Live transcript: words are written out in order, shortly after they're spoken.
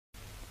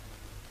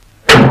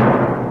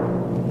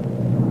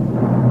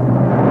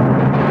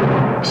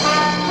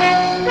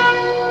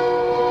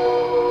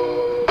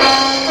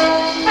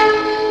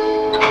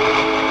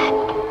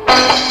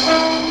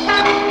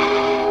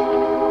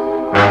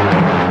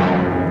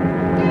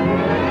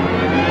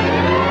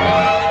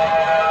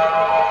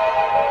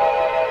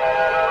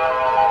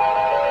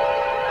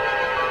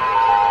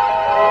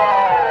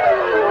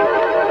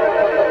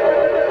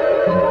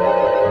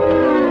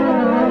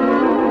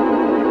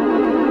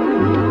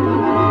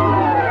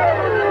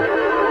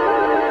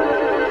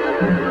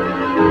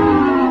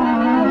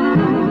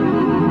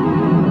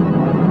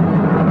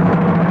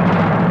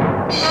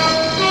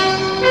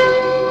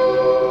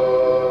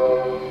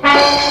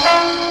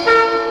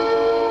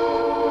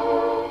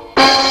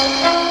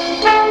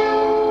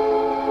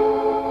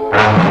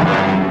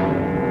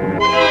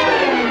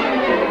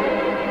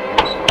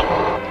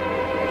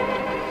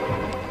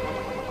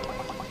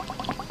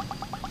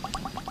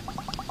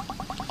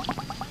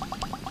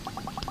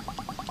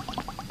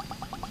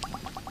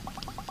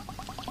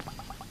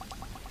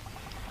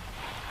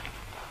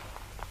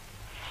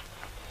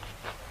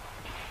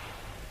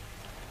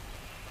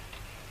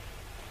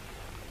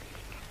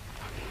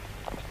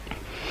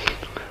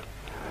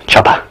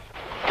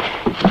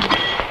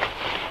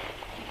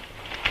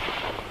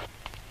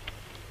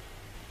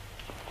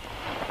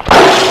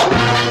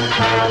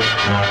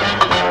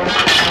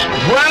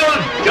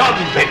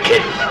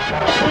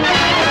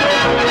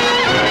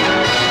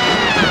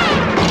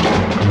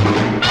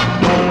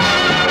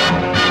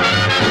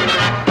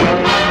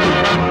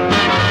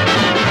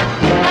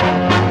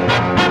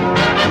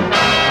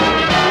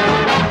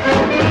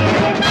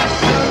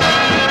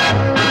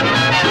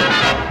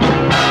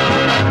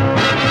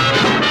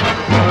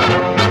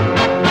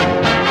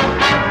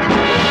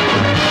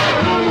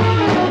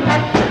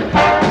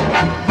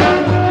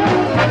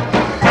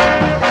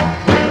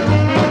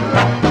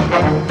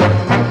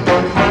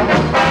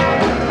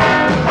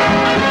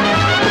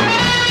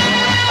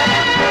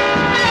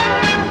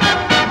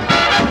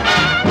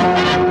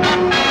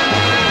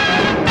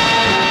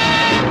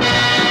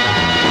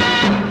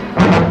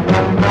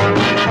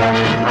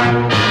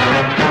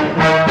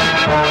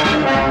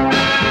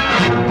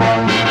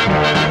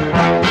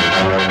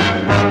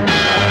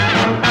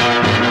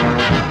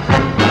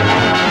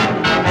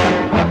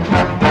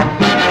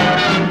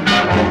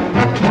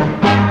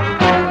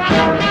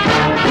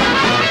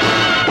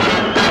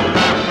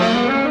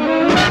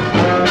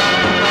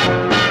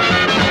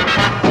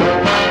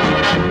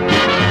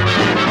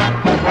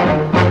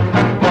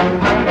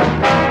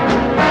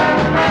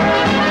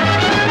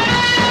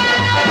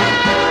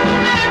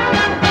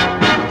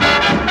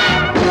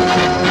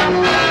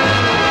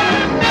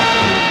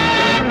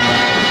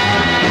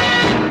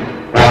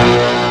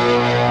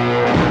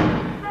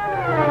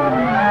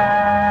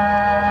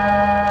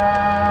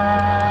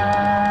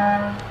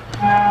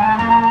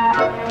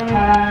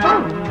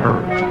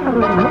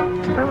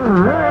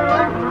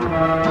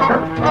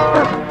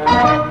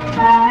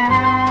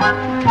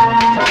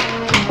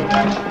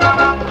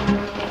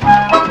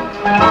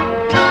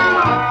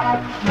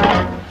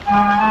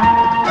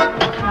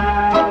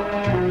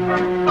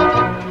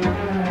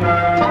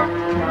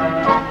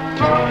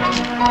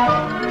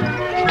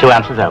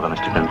over,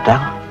 Mr.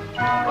 Grimsdale.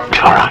 It's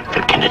all right,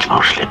 Pitkin. It's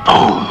mostly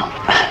bone.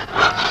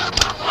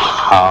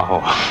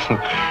 Oh.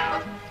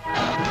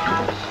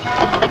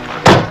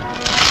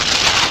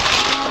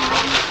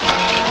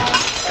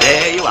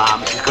 There you are,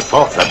 Mrs.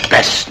 Goodforth, the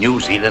best New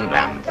Zealand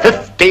lamb.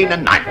 15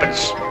 and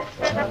 9pence.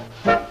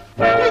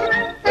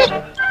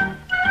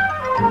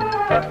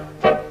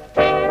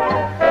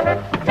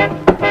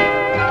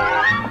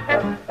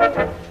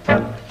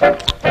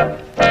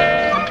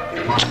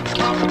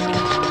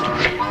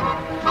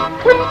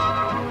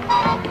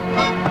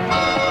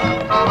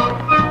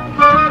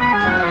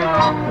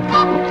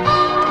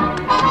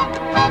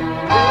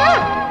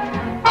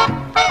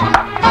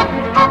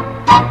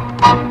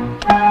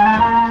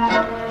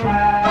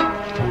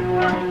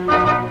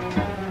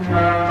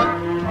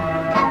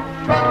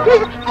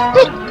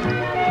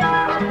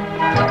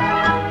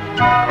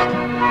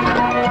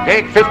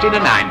 Take 15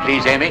 and 9,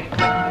 please, Amy.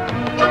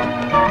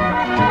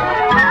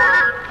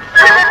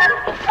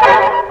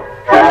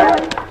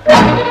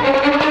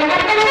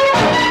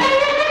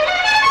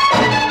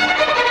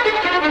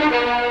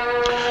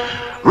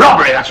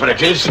 Robbery, that's what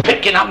it is.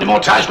 Pitkin, how many more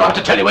times do I have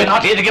to tell you we're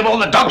not here to give all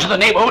the dogs of the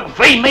neighbourhood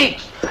free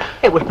meat?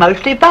 It was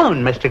mostly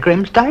bone, Mr.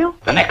 Grimsdale.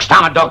 The next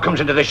time a dog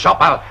comes into this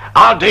shop,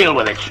 I'll deal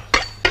with it.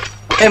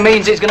 It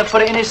means he's going to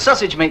put it in his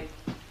sausage meat.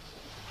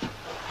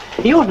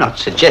 You're not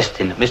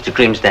suggesting that Mr.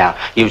 Grimsdale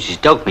uses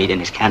dog meat in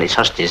his county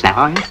sausages now,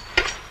 are you?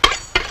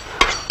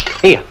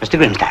 Here, Mr.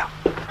 Grimsdale.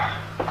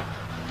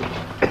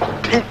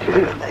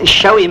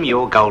 Show him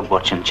your gold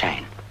watch and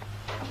chain.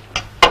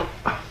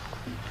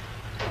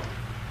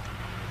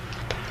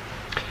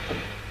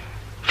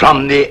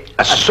 From the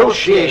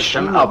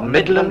Association of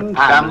Midland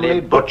Family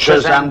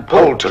Butchers and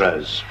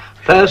Poulterers.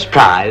 First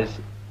prize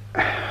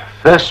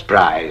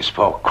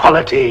for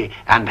quality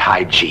and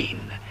hygiene.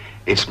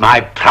 It's my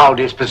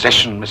proudest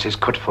possession, Mrs.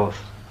 Cutforth.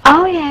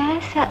 Oh,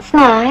 yes, that's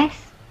nice.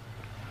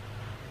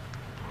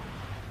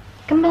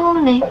 Good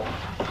morning.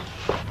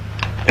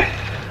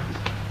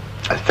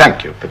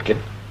 Thank you, Pitkin.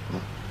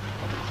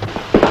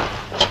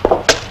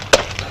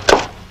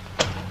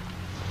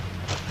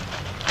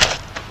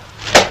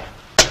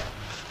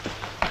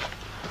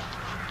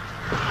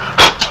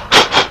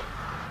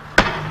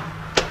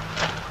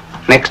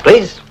 Next,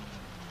 please.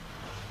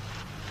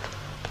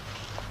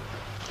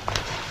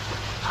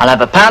 I'll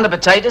have a pound of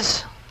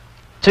potatoes,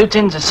 2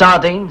 tins of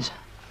sardines,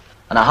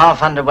 and a half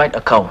hundredweight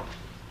of coal.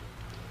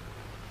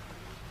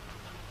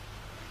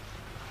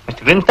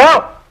 Mr.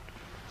 Grimsdale,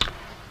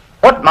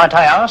 what, might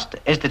I ask,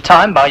 is the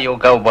time by your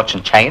gold watch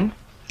and chain?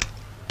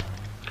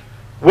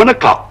 1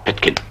 o'clock,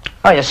 Pitkin.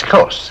 Oh, yes, of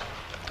course.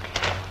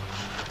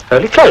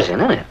 Early closing,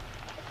 isn't it?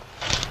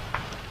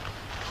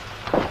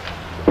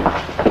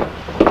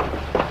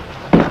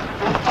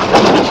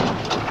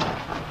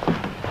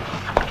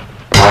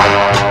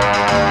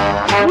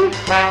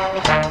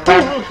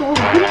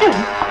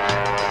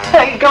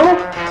 There you go.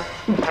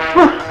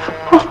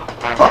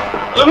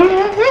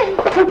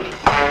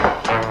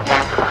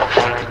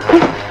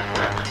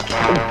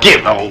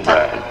 Give over.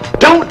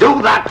 Don't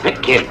do that,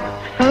 Pitkin.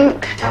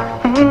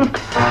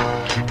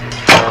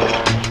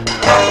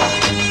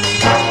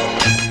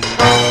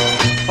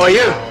 Or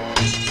you.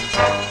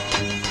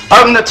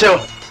 Open the till.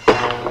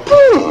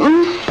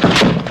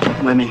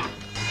 With me.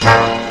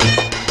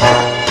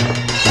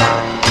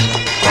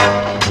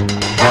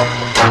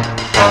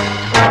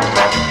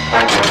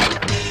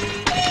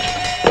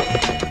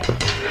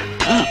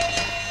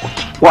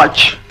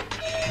 Watch.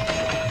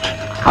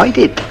 How he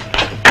did. I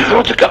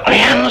thought I got my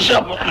hands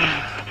up.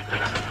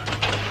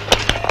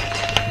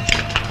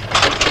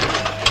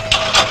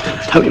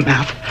 Hold your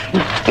mouth.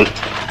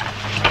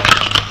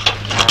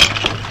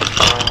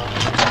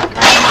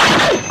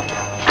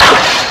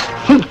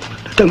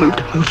 Don't move,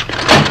 don't move.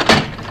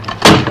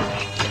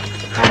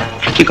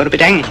 You got a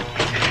bit hanging.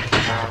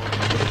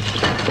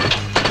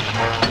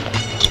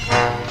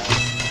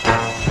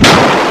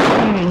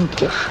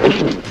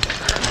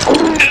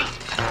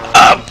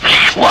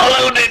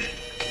 Swallowed it.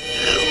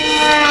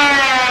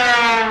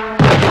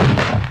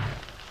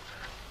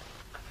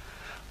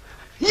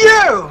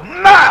 You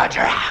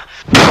murderer!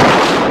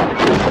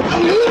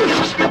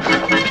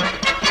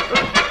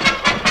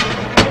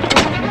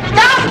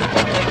 Stop!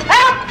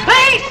 Help,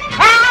 please!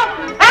 Help,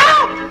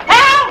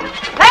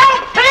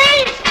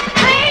 please!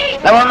 Please!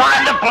 Never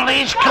mind the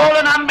police. Call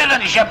an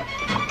ambulance. Yes,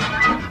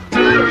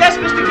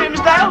 Mr.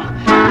 Grimsdale.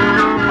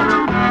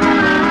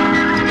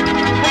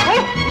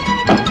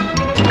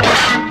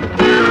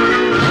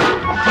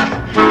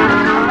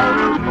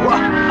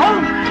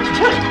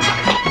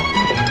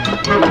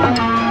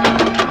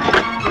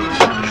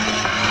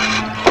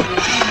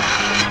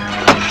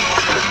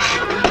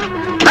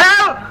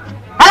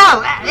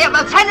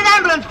 Send an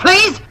ambulance,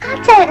 please! I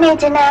don't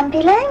need an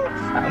ambulance.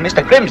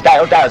 Mr.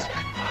 Grimsdale does.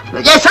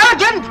 Yes,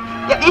 Sergeant!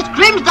 It's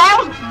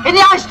Grimsdale's in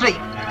the High Street.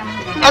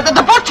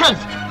 The butchers!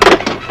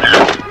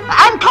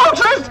 And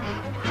coulterers!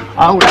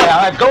 Oh, they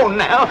are gone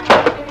now.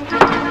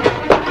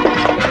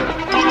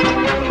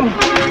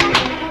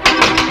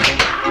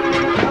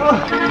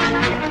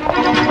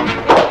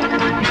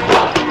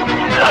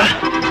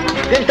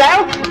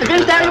 Grimsdale? Mr.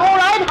 Grimsdale, you all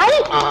right,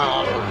 hey?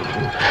 Oh,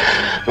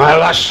 my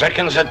last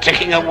seconds are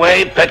ticking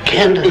away,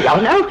 Petkind.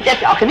 Oh, no,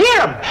 yes, I can hear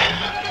them.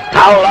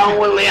 How long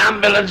will the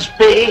ambulance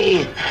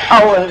be?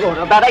 Oh,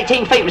 about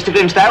 18 feet, Mr.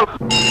 Grimsdale.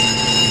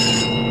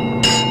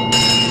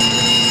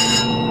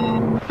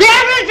 The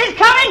ambulance is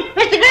coming,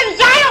 Mr.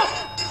 Grimsdale!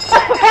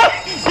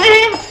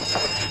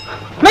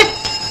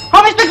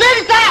 Mr.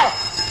 Grimsdale!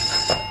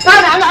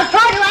 No,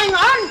 try to hang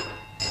on!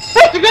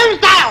 Mr.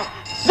 Grimsdale!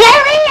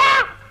 There he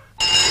is!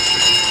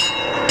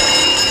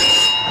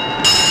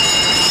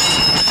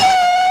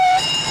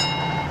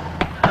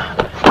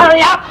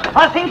 Hurry up!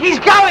 I think he's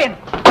going!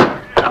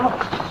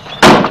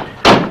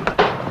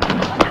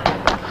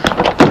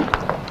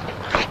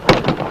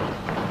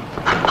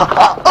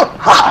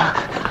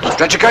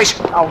 Stretcher case?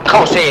 Oh, of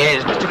course he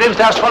is. Mr.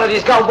 Grimsdale swallowed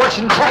his gold watch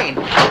and chain.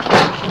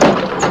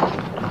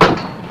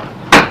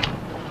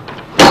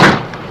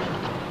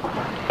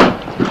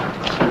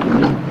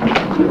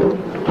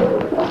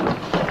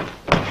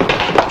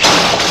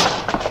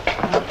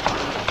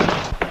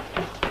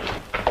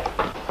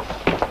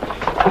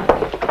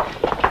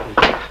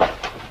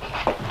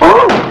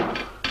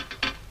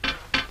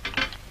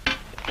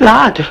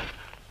 Blood.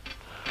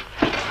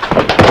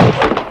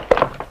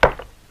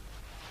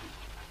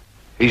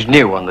 He's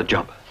new on the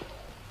job.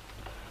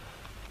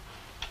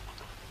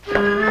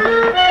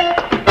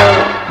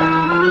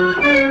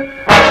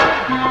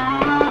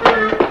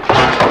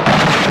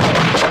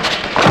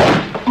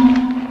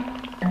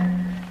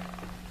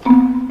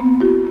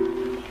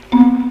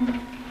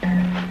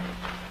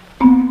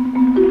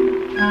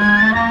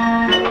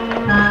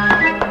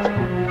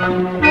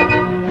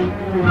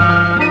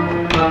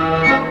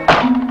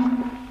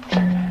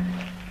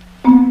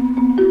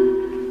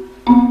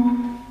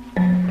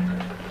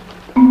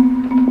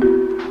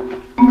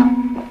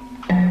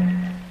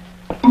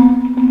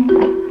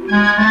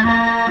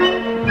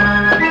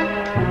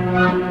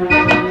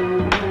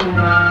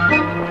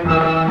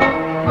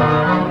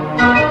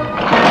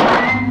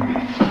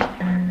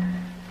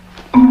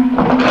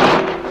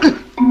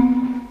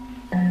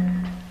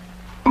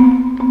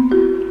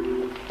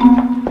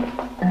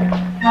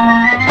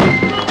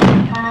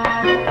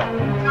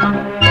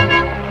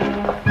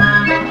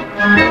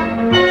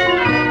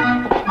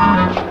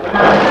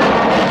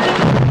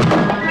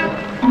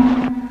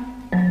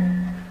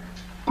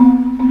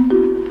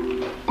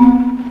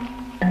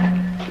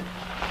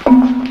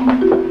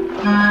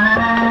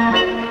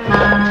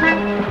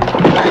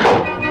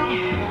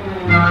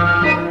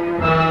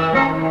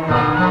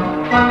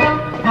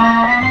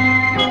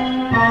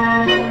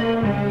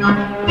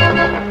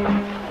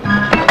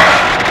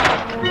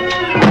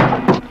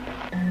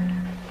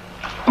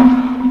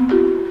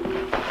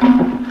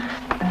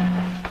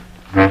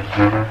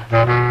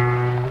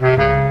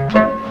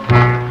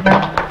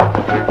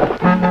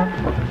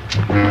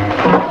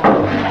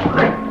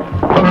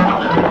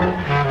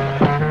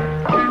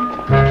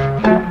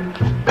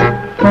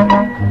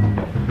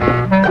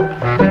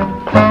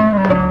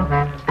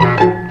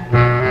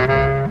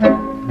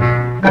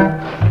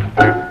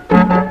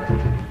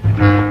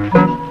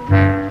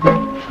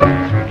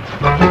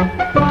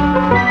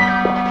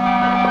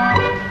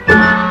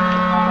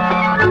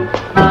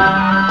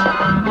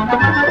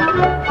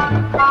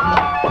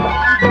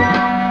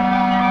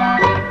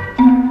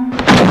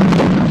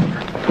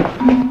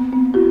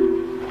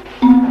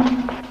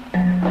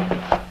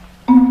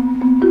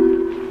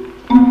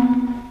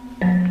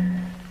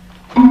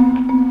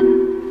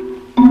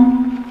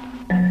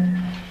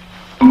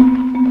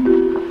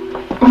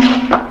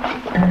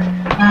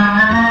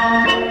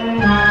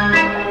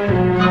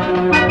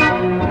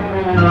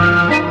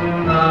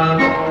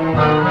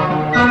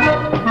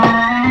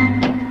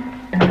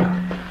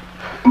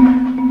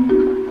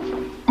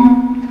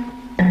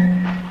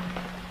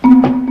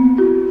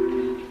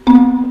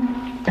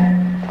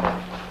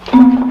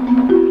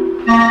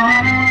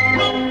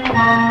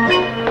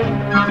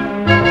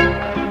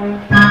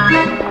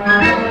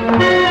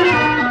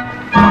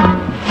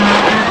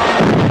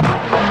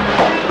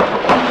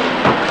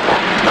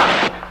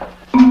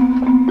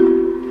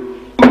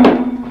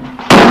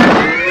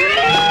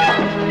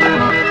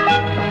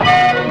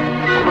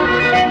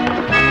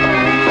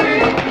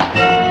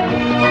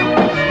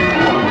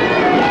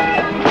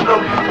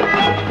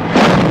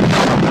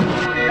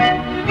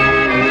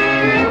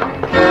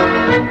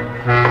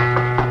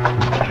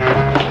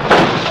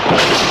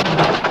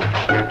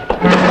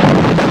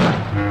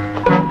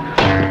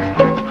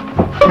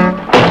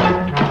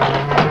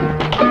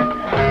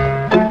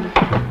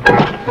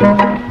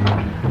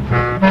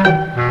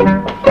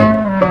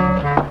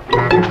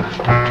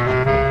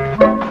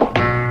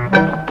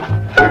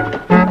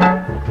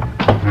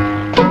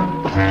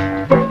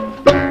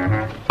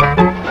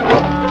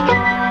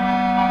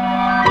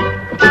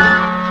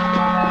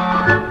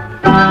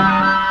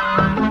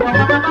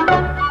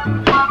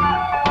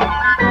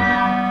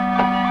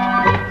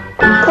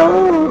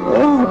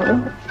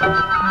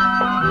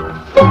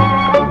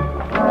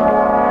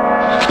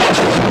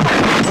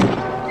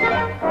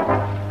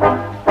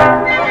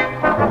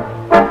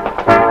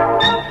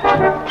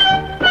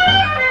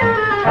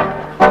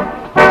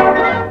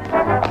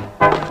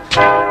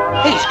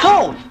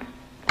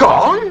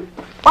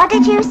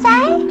 did you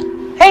say?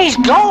 He's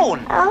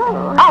gone.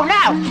 Oh. Oh,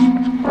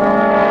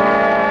 now.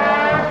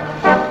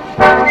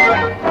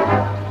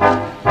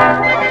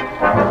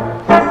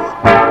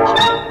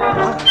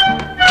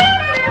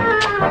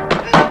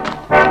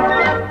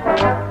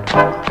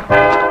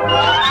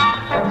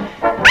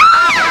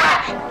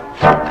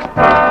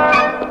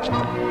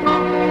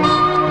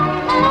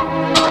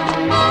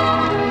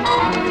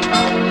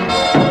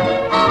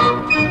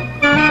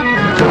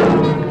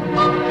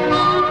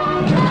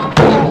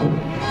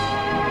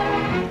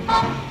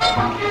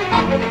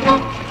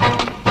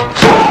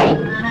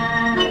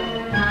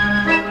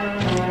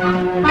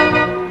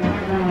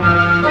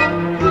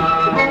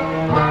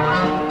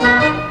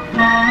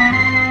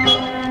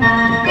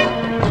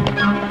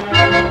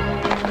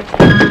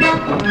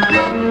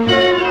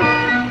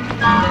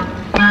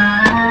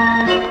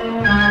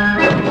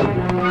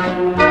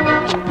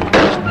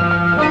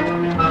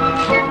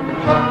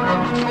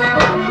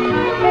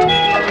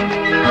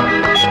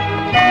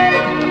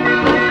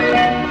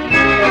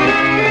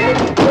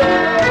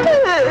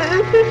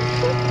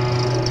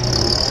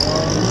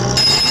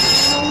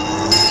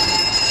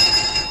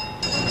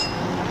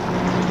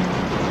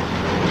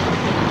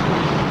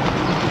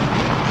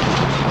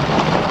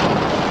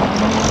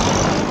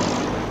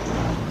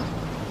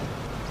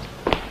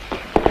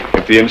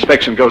 If the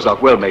inspection goes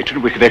off well,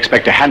 Matron, we could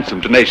expect a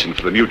handsome donation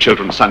for the new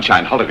Children's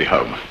Sunshine Holiday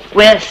Home.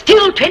 We're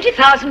still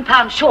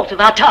 £20,000 short of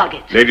our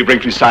target. Lady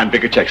Brinkley signed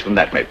bigger checks than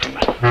that, Matron.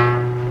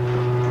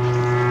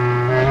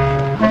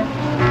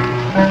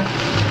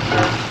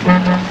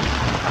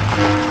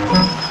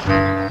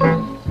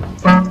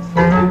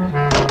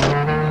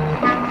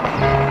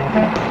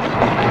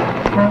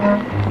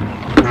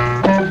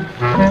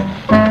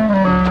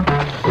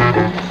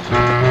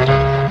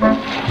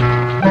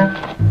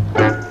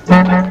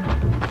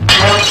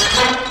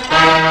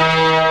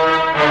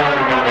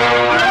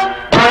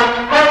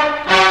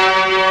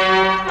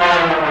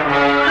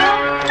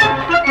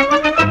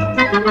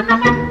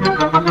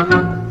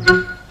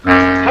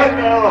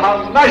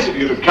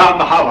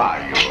 How are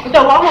you?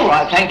 No, I'm all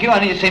right, thank you. I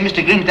need to say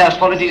Mr. Grimsdale's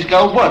followed his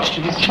gold watch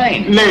to the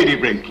train. Lady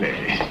Brinkley.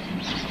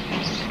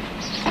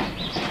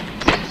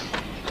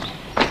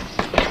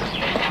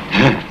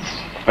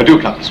 Do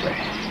come this way.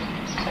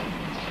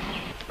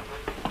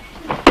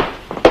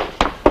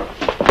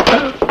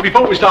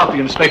 Before we start the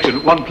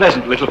inspection, one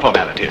pleasant little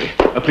formality.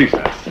 Please,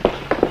 sir.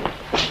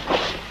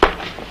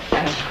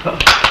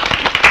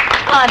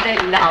 Aren't they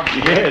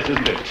lovely? Yes,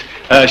 isn't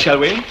it? Shall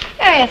we? Oh,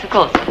 yes, of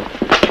course.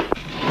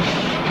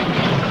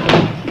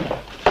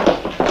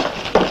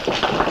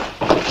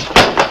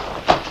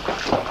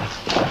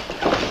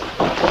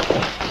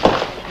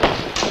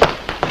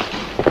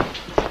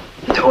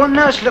 Oh,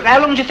 nurse, look,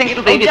 how long do you think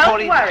it'll be before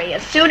Don't worry.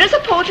 As soon as a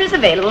porter is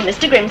available,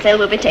 Mr. Grimsdale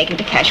will be taken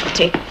to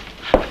casualty.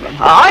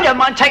 I don't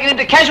mind taking him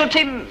to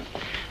casualty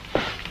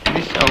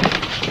myself.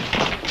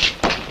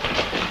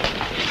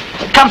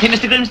 Comfy,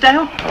 Mr.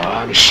 Grimsdale? Oh,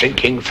 I'm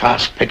sinking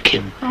fast,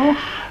 Pitkin. Oh.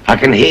 I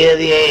can hear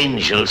the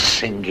angels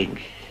singing.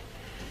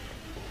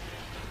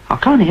 I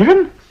can't hear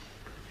him.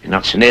 You're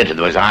not so near to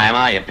them as I am,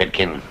 are you,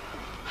 Pitkin?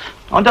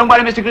 Oh, don't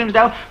worry, Mr.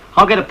 Grimsdale.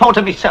 I'll get a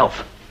porter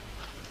myself.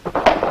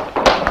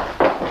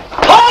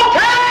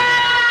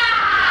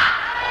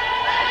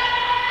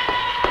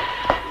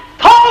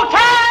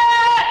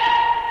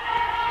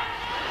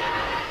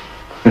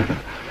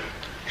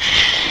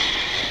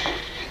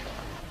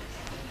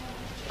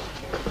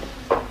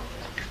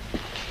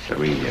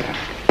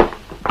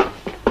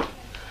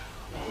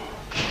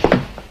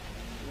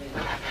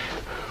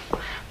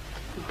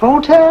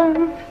 Porter?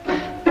 I'm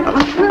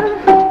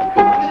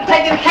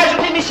taking a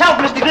casualty myself,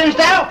 Mr.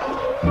 Grimsdale.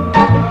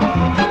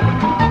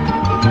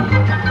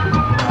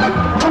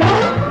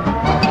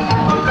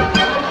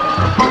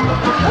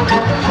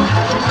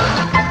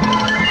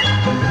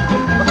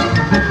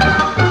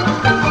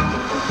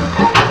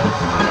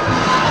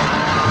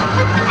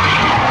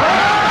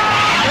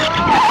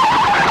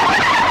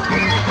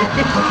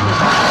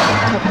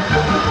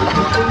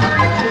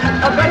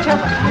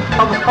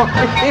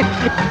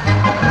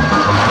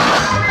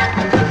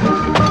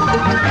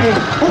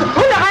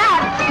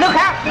 Look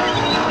out!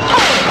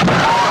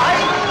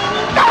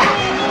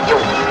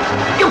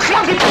 You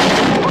shot him!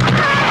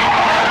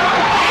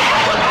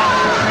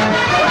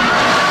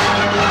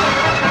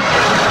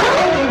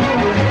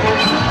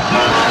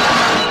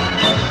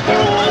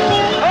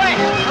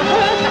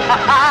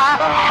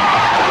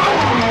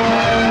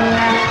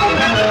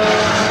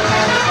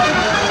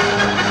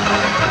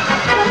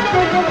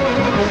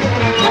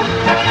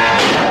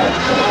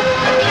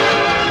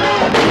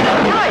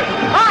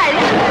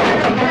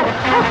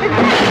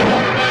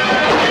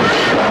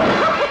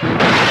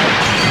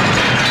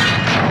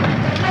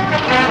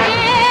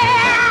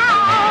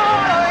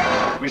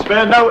 We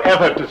spare no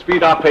effort to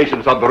speed our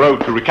patients on the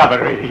road to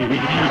recovery.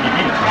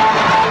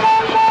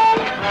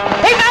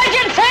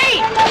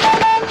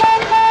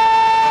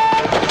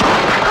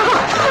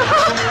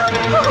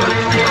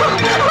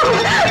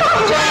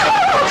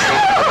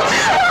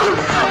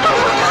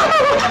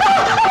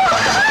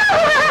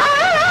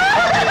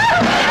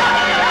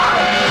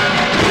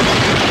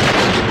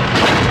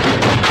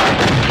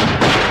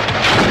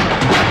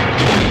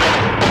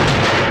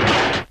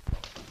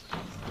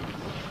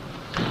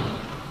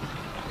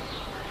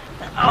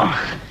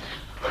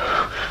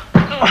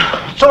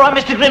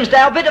 Mr.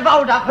 Grimsdale, bit of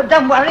hold up, but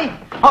don't worry.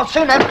 I'll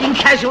soon have in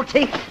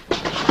casualty.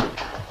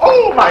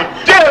 Oh, my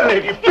dear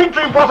Lady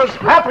Brinkley, what has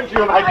happened to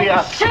you, my dear?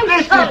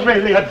 This is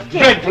really a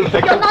dreadful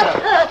thing. You're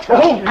not hurt.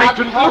 Oh,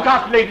 Matron, look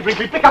after Lady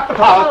Brinkley. Pick up the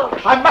towel.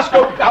 I must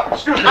go.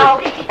 Excuse me.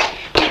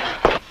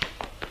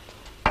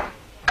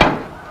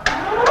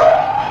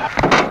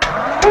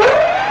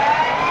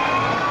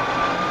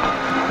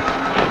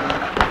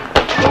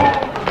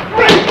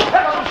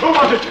 Who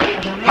was it?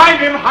 Find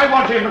him, I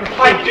want him.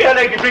 My dear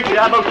Lady Brinkley,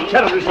 I'm most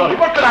terribly sorry.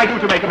 What can I do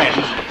to make amends?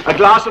 A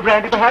glass of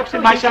brandy, perhaps,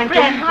 in my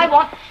sanctum?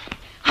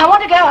 I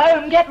want to go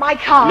home and get my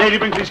car. Lady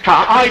Brinkley's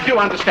car, I do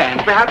understand.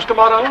 Perhaps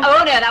tomorrow?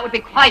 Oh, no, that would be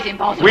quite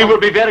impossible. We will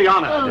be very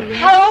honored. Oh,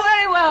 yes. Oh,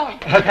 very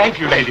well. Thank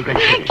you, Lady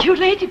Brinkley. Thank you,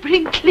 Lady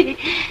Brinkley.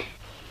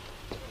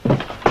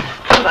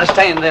 Am I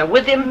staying there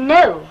with him?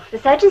 No, the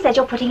surgeon says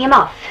you're putting him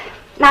off.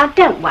 Now,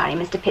 don't worry,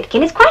 Mr.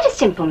 Pitkin. It's quite a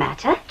simple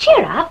matter.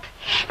 Cheer up.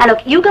 Now,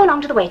 look, you go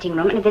along to the waiting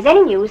room, and if there's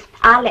any news,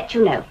 I'll let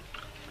you know.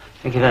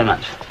 Thank you very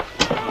much.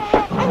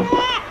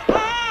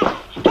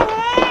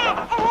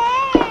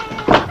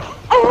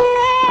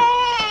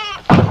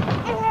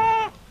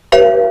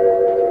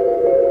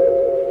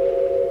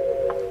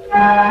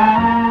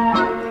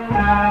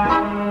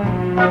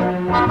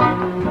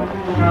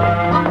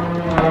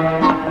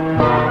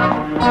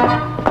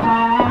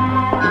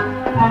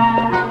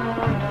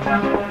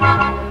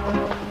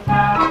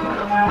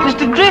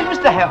 Mr.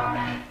 Grimsdale.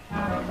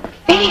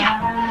 Here.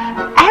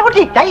 How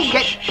did they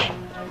get...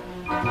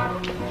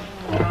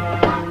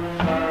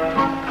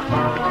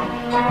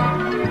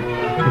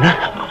 No.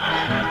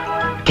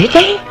 Did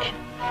they?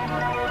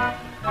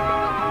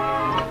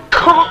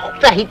 Oh,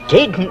 they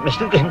didn't,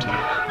 Mr. Grimsdale.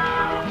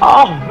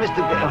 Oh,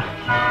 Mr.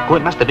 Grimsdale. Oh,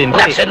 it must have been...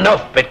 That's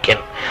enough, Pitkin.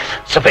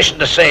 Sufficient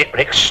to say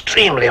we're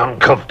extremely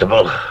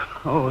uncomfortable.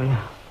 Oh,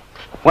 yeah.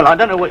 Well, I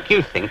don't know what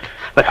you think,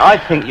 but I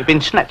think you've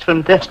been snatched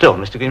from death's door,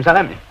 Mr. Grimsdale,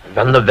 haven't you?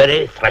 On the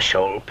very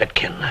threshold,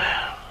 Pitkin.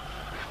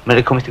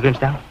 Miracle, Mr.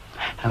 Grimsdale?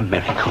 A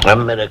miracle. A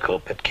miracle,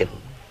 Pitkin.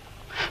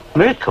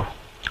 Miracle?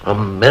 A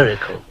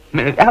miracle.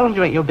 How long do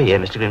you think you'll be here,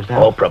 Mr.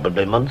 Grimsdale? Oh,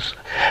 probably months.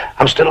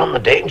 I'm still on the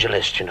danger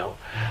list, you know.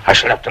 I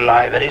shall have to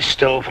lie very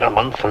still for a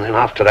month, and then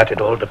after that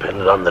it all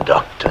depends on the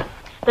doctor.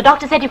 The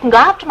doctor said you can go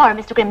out tomorrow,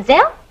 Mr.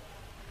 Grimsdale.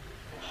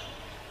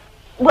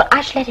 Well,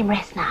 I shall let him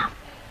rest now.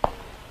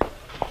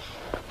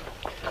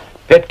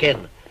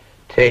 Pitkin,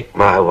 take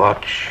my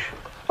watch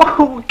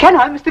Oh, can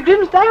I, Mr.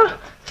 Grimsdale?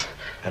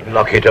 and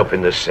lock it up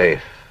in the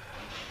safe.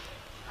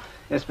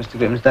 Yes, Mr.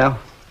 Grimsdale.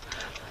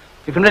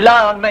 You can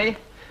rely on me.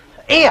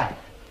 Here.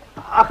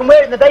 I can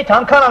wear it in the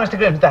daytime, can't I, Mr.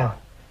 Grimsdale?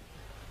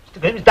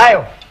 Mr.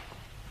 Grimsdale.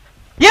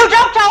 You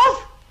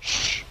doctors!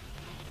 Shh.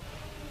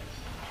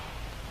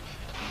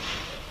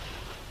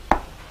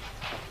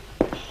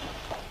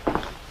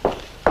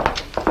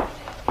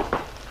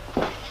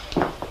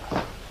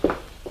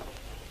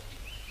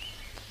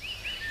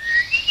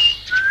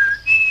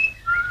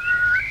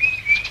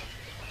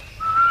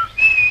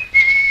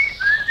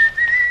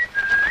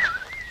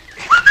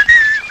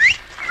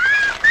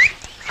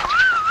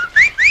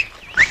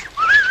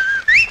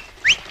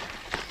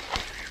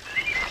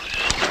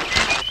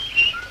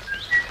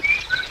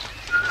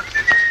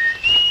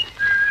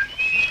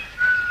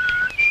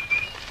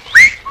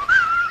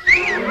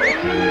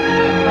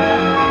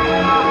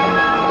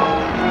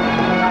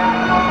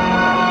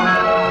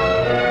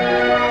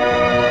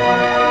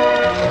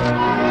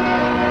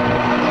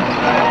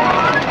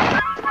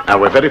 Now,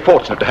 we're very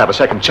fortunate to have a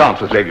second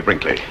chance with Lady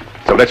Brinkley.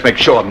 So let's make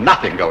sure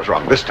nothing goes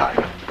wrong this time.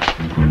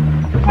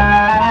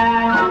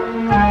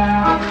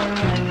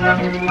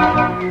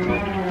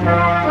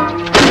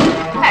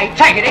 Hey,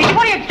 take it easy.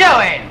 What are you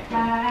doing?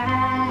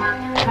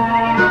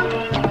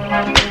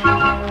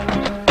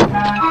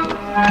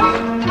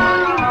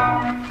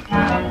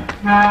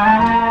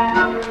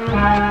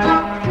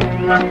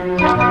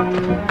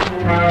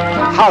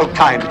 How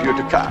kind of you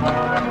to come.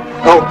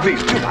 Oh,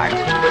 please, do mind.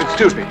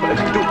 Excuse me, but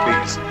do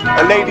please.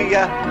 A lady,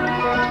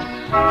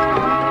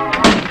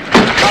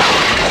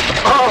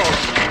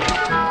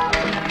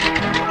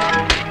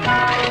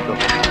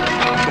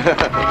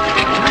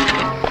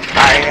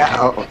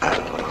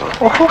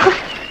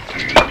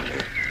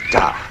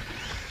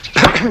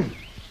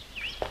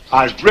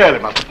 I really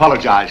must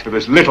apologize for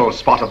this little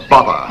spot of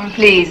bother.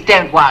 Please,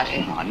 don't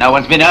worry. Oh, no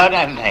one's been hurt,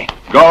 haven't they?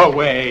 Go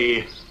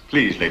away,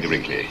 please, Lady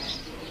Brinkley.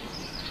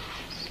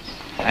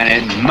 And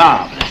it's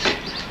marvellous.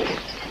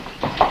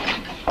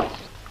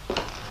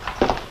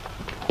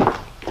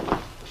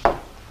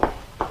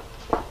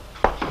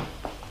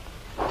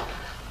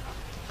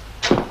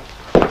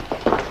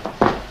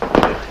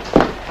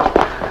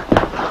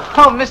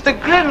 Oh, Mr.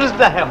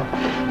 Grimsdale.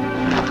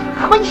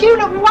 Well, you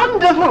look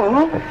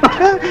wonderful.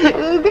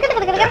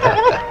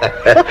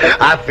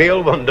 I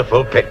feel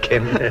wonderful,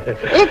 Pitkin.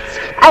 It's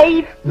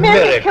a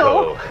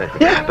miracle.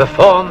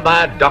 Performed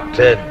by a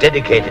doctor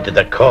dedicated to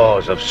the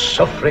cause of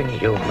suffering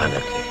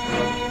humanity.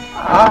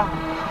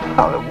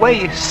 Oh, the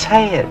way you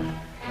say it.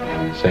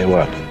 Say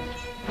what?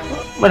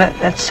 Well,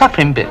 that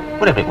suffering bit,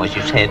 whatever it was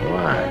you said.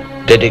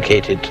 Why?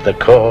 Dedicated to the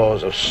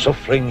cause of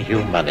suffering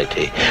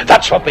humanity.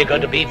 That's what we're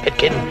going to be,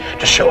 Pitkin,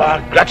 to show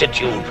our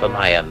gratitude for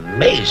my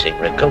amazing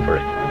recovery.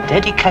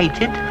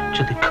 Dedicated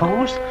to the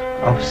cause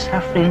of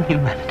suffering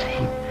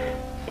humanity.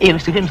 Here,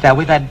 Mr. Grimsdale,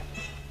 we've had,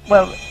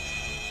 well,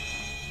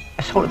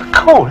 a sort of a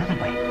call, haven't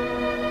we?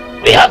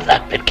 We have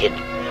that, Pitkin.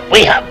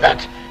 We have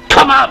that.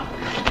 Come on!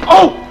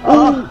 Oh!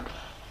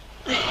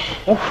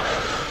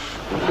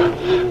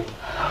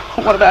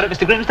 What about it,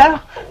 Mr. Grimsdale?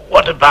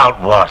 What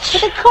about what?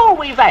 The call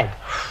we've had.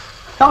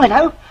 I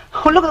know.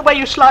 Oh, look at the way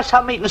you slice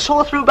up meat and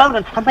saw through bone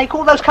and make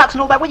all those cuts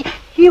and all that. Well,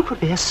 you could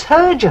be a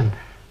surgeon.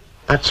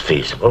 That's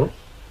feasible.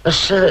 A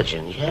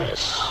surgeon,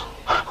 yes.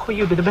 Oh,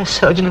 you'd be the best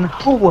surgeon in the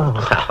whole world.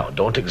 Oh,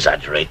 don't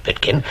exaggerate,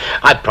 Pitkin.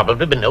 I'd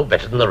probably be no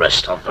better than the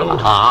rest of them. Oh.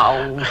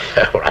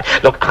 All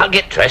right. Look, I'll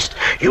get dressed.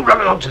 You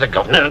run along to the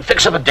governor and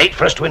fix up a date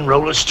for us to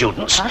enroll as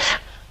students. Us?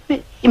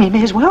 You mean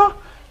me as well?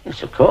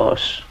 Yes, of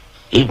course.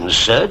 Even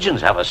surgeons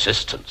have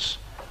assistants.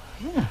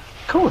 Yeah,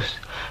 of course.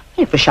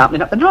 Yeah, for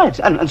sharpening up the knives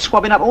and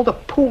swabbing up all the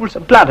pools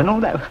of blood and all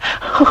that.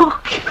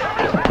 Oh,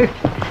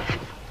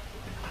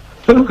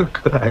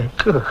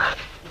 good.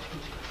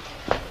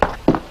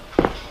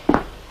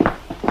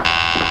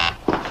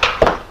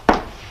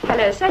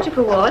 Hello,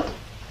 surgical ward.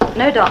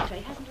 No doctor.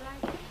 He hasn't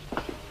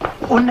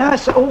arrived. Oh,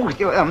 nurse. Oh,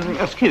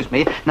 excuse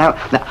me. Now,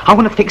 I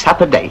want to fix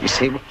up a date, you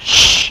see.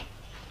 Shh!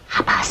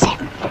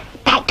 7:30.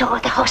 Back door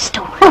of the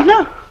hostel. Oh,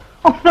 no.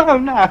 Oh,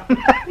 no.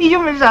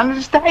 You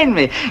misunderstand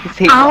me.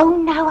 See, Oh,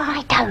 no,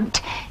 I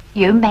don't.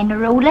 You men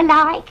are all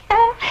alike.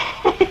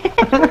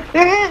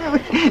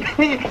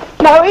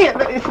 No, here.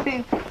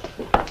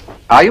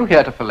 Are you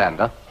here to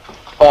philander?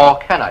 Or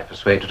can I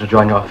persuade you to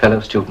join your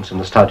fellow students in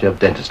the study of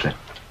dentistry?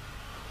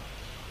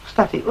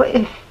 Study?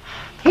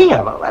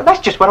 Here, well, that's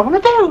just what I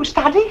want to do,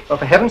 study. Well,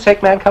 for heaven's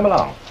sake, man, come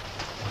along.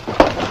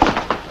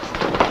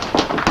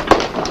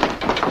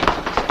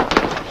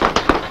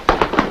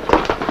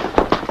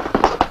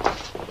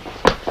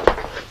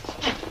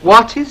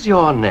 What is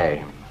your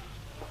name?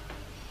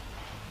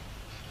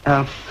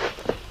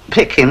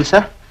 Pitkin,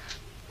 sir.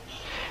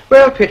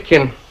 Well,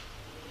 Pitkin,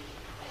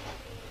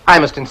 I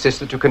must insist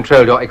that you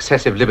control your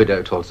excessive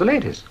libido towards the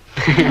ladies.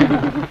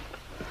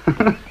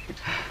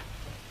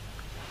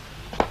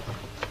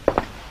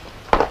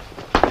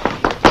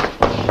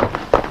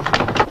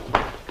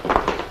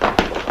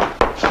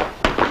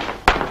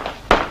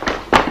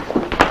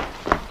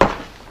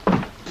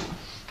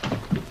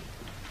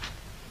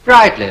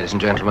 Right, ladies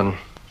and gentlemen.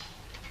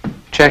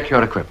 Check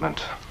your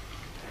equipment.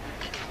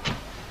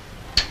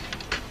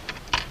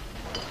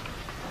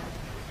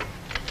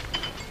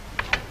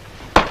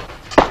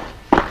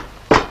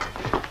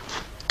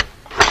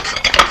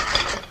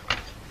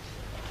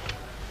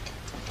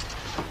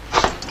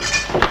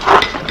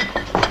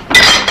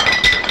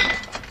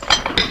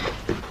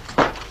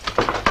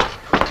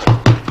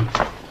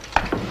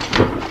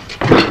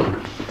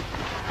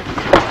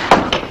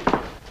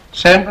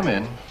 Send them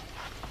in.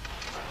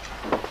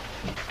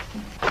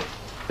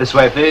 This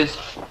way, please.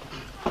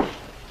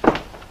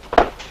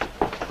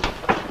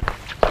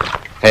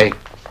 Hey.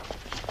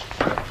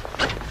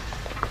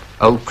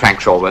 Old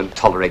Crankshaw won't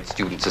tolerate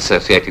students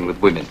associating with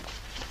women.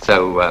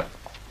 So,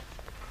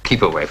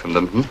 keep away from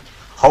them, hmm?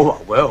 Oh,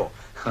 I will.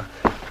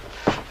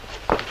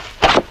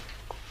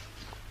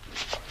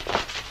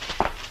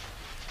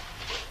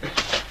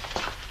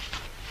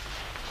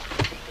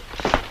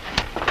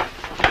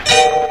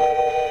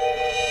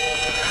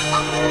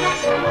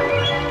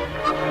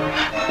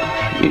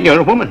 You're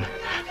a woman,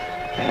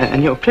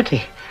 and you're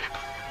pretty.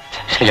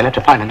 So you'll have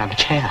to find another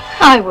chair.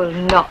 I will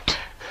not.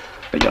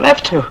 But you'll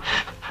have to.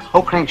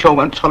 Old Crankshaw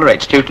won't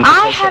tolerate students.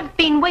 I have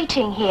been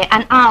waiting here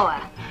an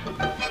hour.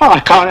 Oh, I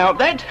can't help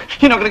that.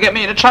 You're not going to get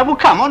me into trouble.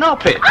 Come on,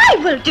 up it. I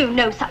will do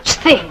no such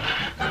thing.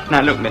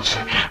 Now, look, miss.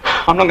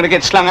 I'm not going to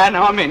get slung out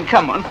now. I'm in.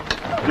 Come on.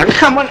 Now,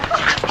 come on.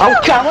 Oh,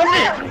 come on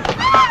in.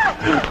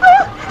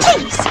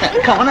 Please.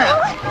 Come on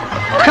out.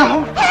 Come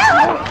on.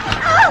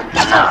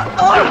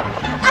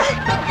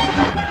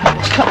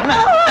 Come on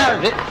out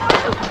of it.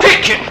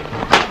 Pitkin!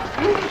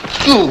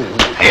 You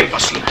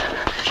imbecile!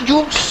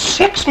 You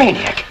sex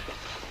maniac!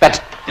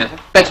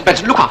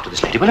 Benson, look after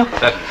this lady, will you?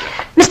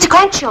 Mr.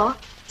 Crankshaw,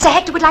 Sir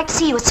Hector would like to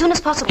see you as soon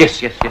as possible.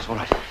 Yes, all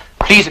right.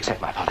 Please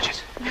accept my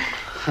apologies.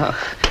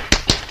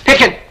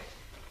 Pitkin!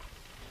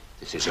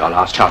 This is your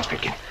last chance,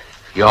 Pitkin.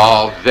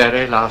 Your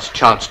very last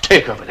chance.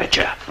 Take over that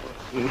chair.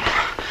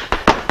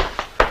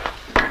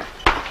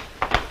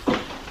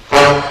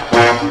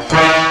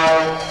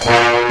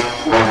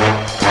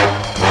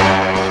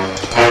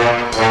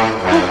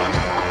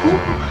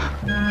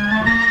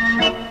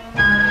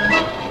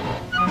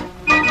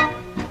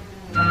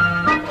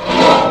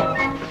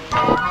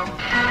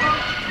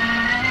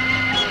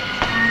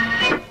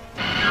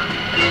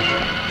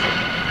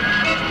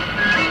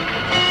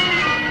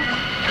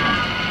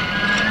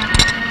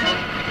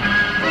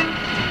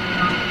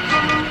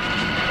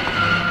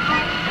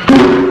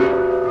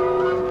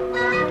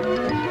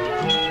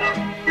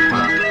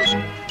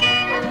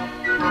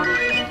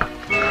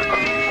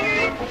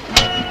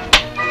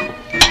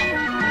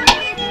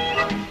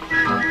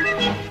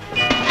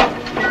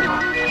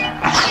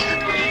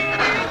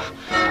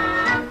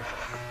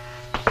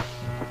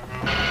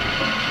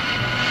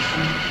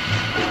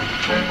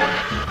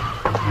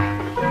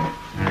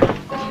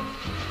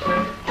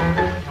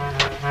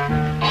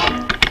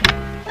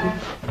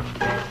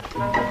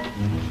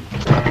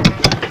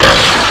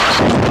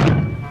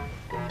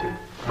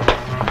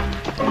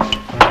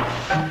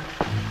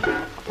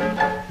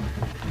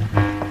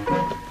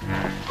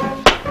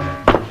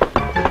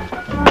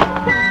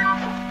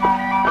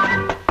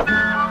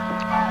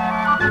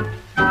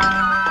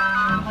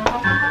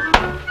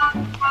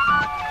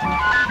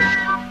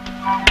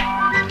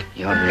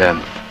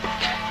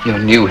 You're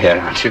new here,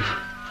 aren't you?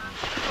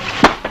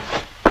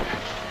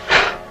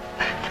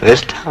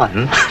 First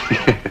time.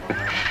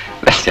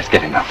 Let's just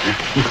get in up.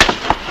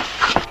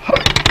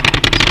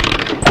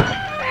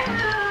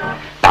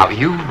 Now,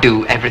 you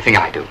do everything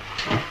I do.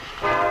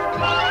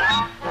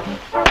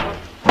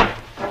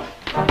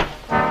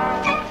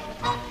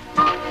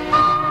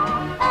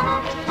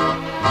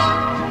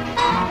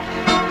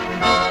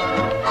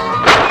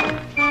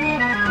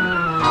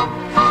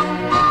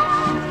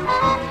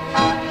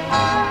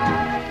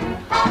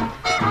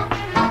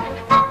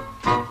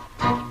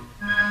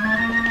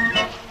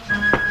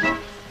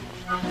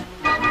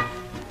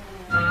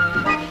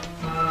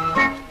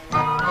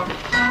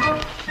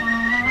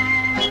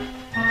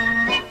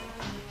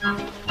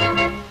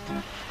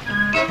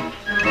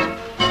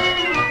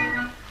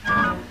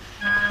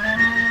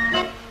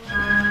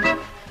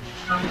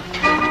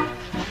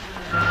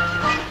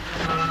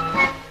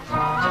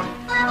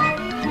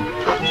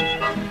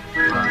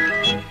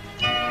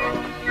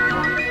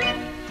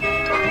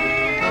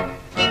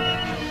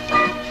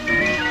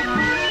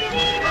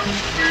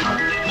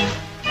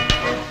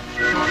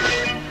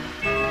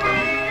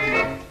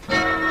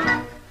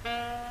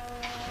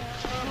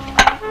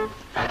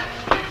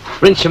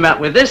 Rinse your mouth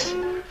with this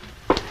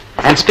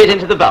and spit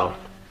into the bowl.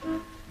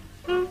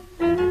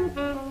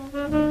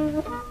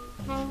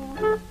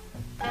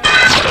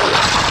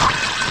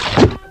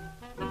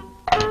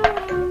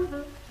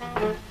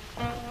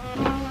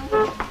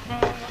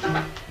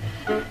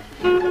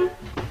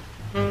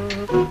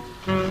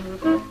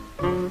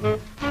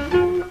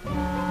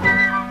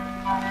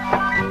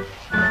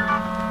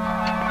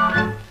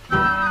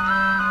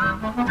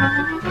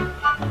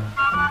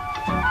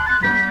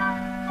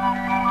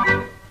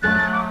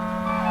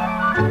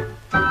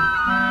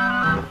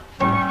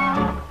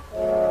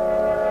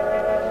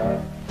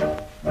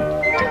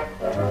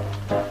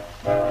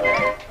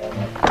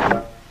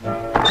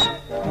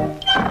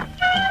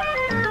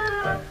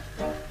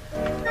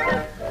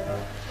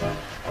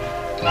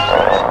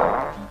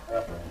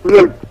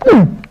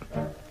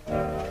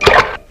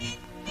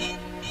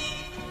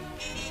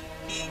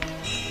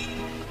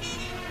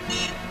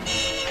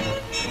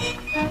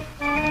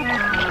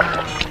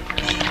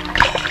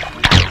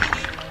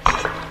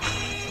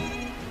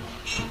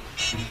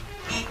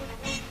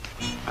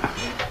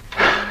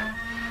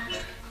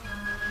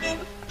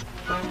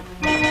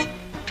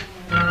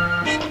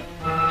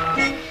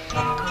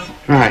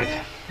 Right.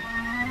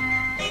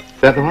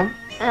 Is that the one?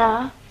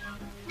 Yeah.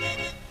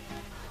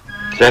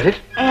 Is that it?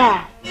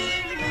 Yeah.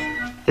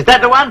 Is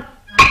that the one?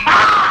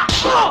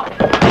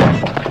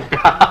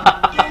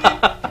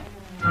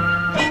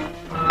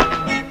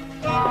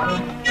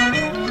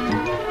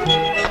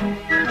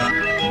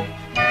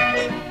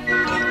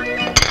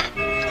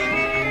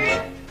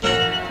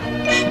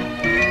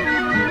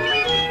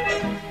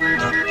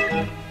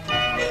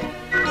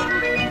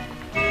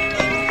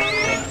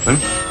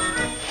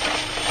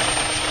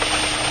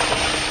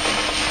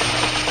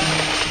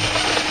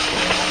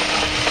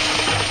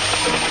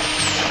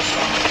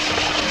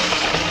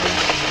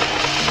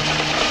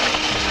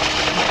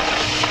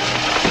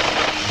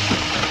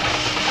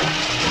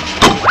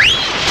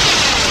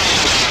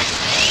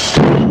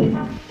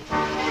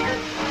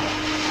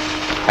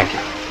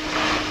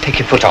 Take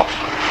your foot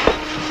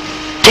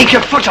off. Take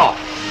your foot off!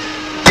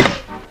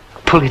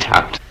 Pull it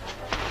out.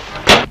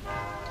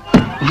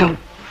 No.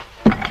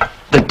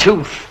 The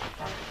tooth.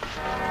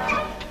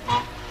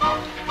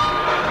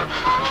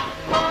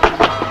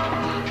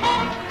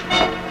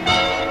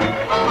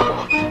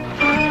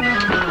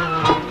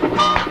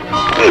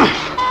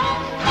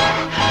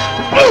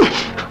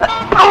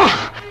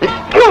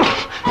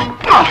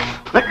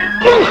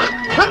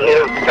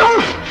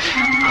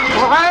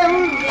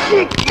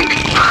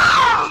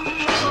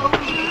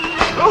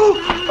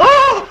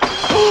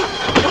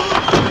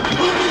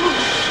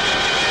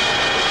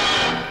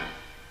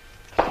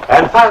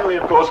 And finally,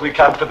 of course, we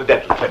come to the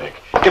dental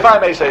clinic. If I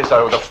may say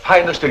so, the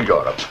finest in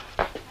Europe.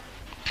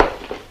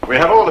 We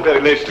have all the very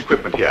latest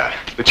equipment here.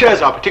 The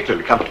chairs are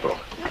particularly comfortable.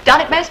 You've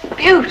done it most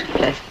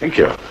beautifully. Thank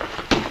you.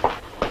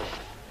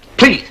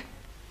 Please.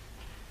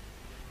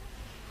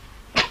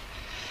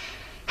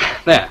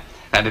 There.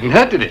 That didn't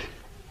hurt, did it?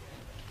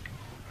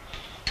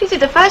 This is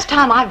the first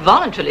time I've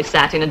voluntarily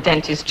sat in a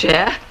dentist's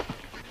chair.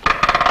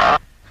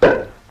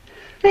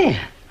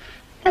 There.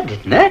 That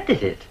didn't hurt,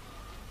 did it?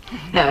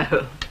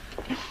 No.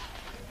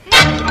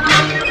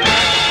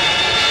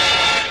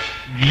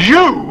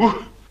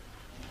 You?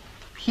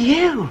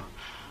 You?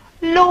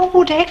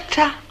 Lord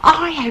Hector,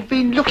 I have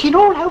been looking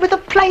all over the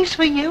place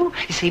for you.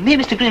 You see, me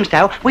and Mr.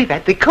 Grimsdale, we've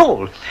had the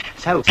call.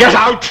 So... Get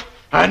out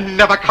and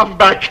never come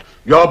back.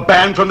 You're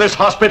banned from this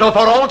hospital for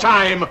all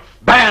time.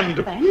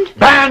 Banned. Banned?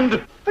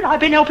 Banned. But I've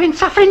been helping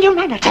suffering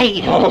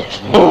humanity.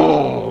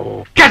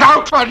 Oh. Get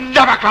out and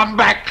never come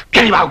back.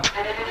 Get him out.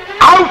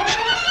 Out!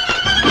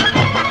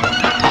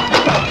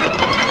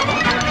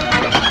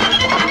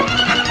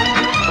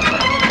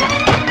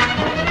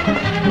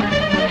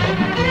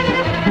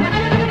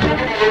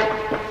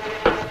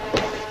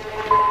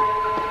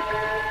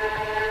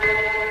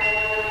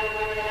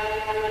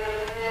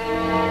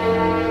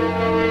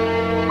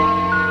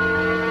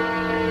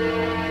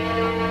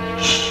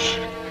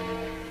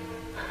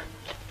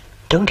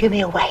 Don't give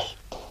me away.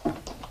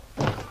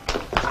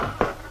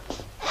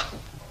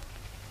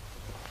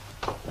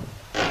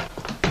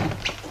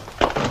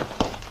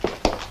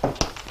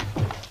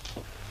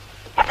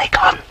 Have they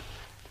gone?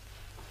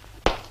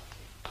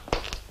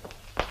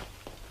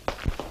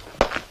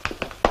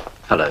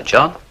 Hello,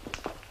 John.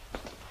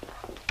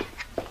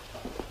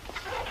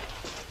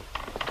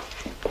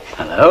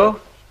 Hello.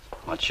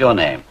 What's your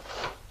name?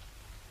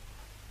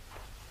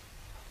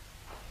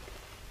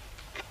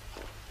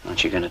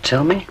 Aren't you going to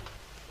tell me?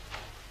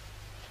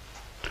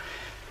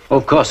 Oh,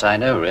 of course, I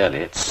know, really.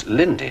 It's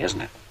Lindy, isn't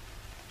it?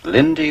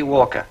 Lindy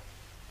Walker.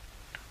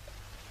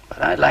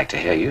 But I'd like to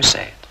hear you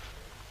say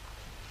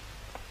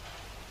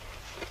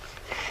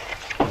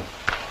it.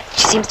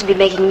 She seems to be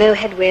making no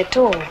headway at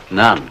all.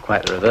 None.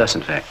 Quite the reverse,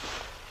 in fact.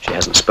 She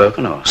hasn't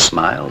spoken or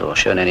smiled or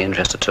shown any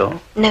interest at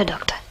all. No,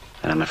 Doctor.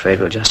 And I'm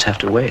afraid we'll just have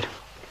to wait.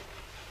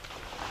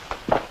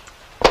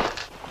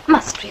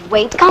 Must we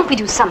wait? Can't we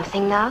do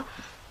something now?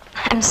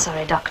 I'm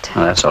sorry, Doctor.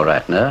 Oh, that's all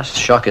right, nurse.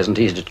 Shock isn't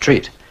easy to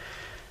treat.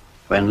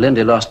 When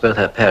Lindy lost both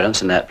her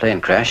parents in that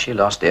plane crash, she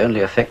lost the only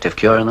effective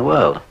cure in the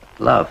world,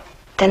 love.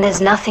 Then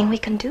there's nothing we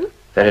can do?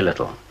 Very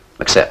little,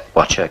 except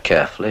watch her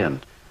carefully and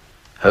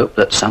hope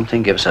that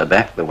something gives her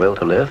back the will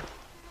to live.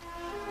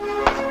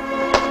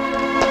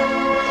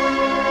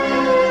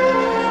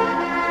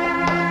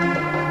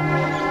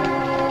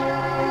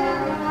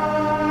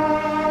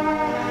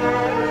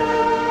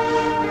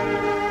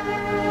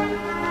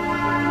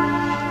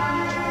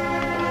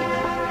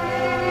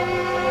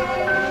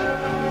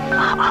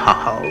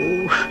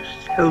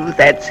 Oh,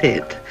 that's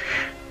it.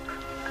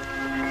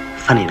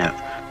 Funny note.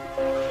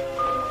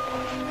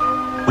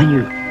 When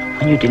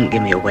you didn't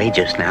give me away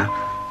just now,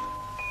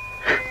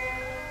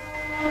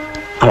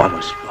 I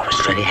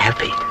was very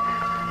happy.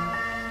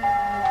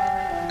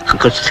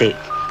 Because see,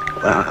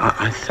 well,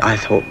 I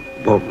thought,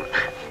 well,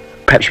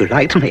 perhaps you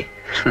liked me.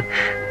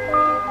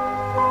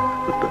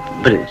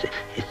 but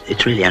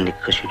it's really only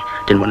because you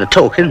didn't want to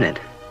talk, isn't it?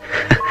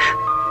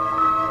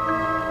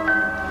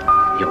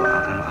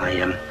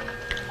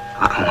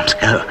 I must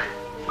go.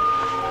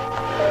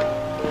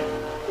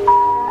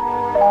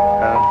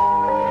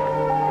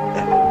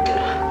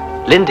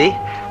 Lindy,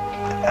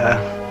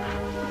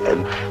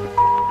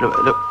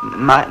 look,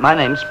 my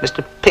name's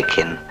Mr.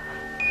 Pitkin.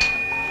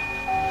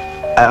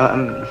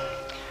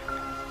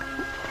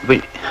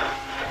 But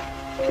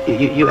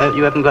you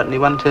haven't got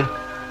anyone to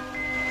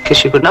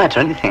kiss you goodnight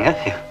or anything,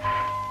 have you?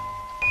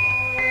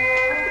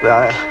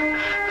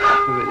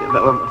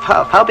 Well,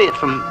 far be it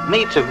from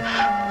me to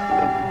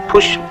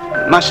push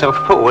myself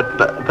forward,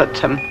 but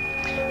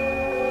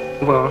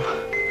well,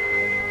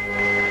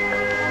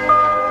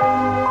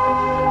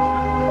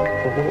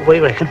 what do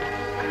you reckon?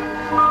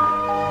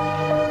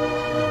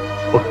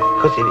 Well,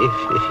 because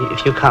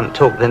if you can't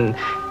talk, then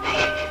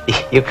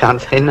you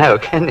can't say no,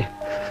 can you?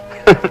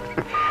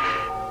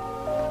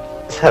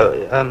 So,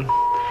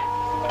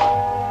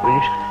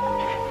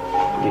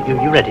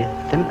 you ready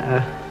then?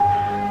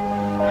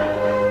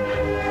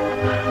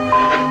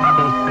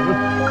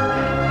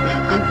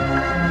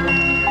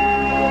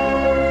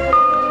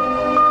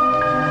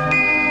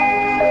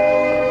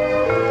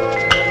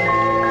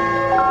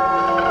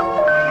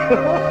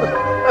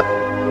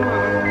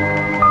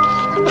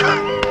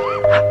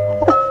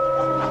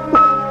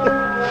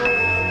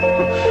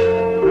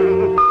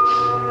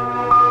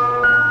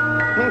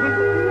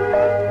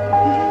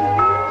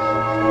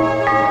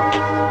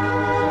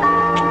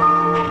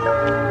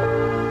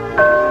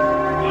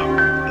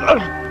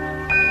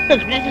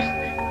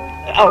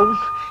 Oh,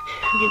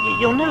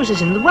 your nose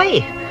is in the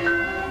way.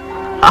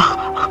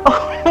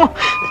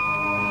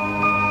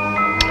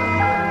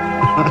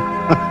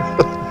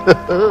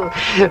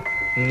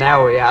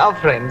 Now we are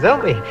friends,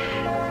 aren't we?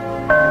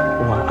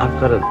 Well, I've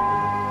got to...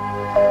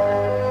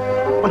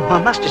 Well,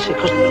 I must just say,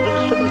 because look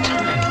at the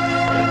time.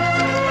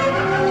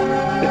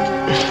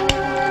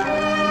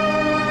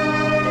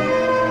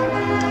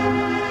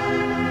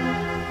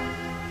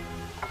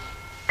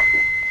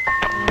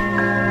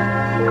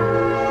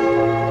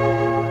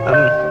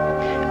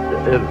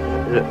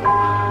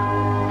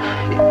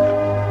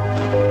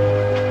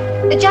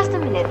 Just a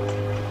minute.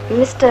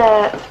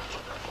 Mr.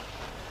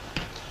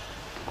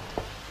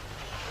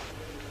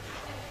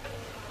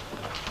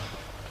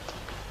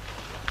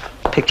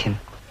 Pitkin.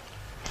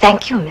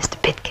 Thank you,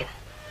 Mr. Pitkin.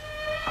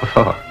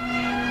 Oh.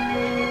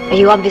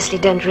 You obviously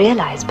don't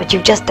realize, but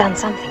you've just done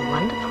something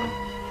wonderful.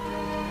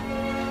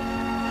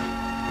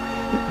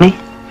 Me?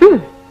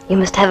 You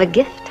must have a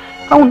gift.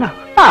 Oh, no.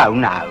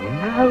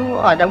 No,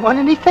 I don't want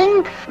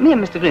anything. Me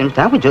and Mr.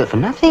 Grimsdale, we do it for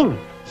nothing.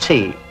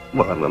 See,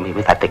 well,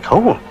 we've had the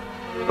call.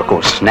 Of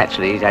course,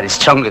 naturally, he's had it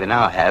stronger than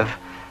I have.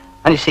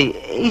 And you see,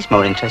 he's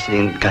more interested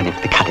in going in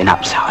for the cutting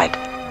up side.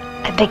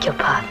 I beg your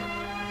pardon.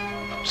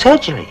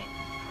 Surgery.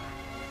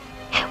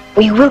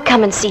 Well, you will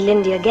come and see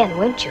Lindy again,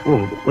 won't you?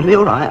 Well, will it be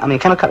all right? I mean,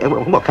 can I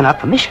have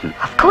permission?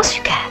 Of course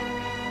you can.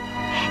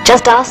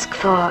 Just ask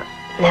for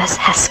Nurse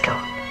Haskell.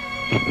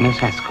 Nurse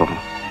Haskell?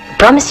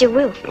 Promise you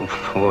will.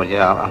 Oh,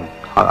 yeah,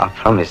 I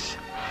promise.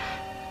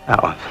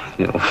 Oh,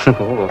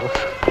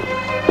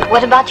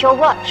 What about your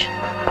watch?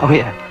 Oh,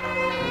 yeah.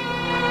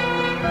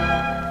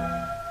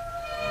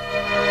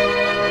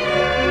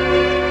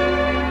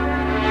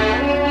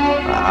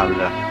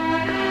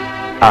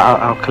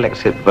 I'll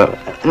collect it, but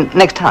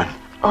next time.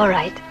 All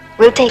right.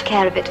 We'll take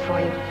care of it for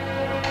you.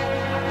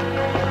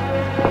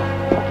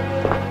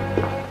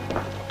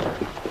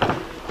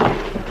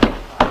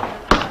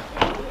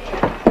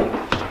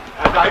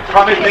 And I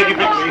promise Lady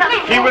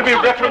Brinkley, he will be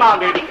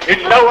reprimanded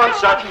in no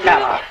uncertain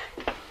manner.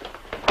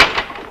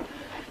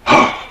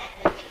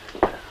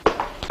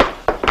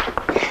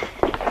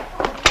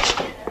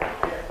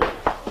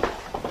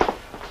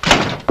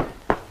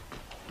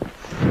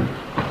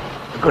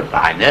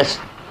 Goodbye, nurse.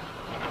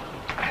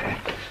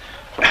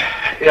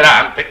 Here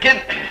I am,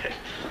 Pitkin.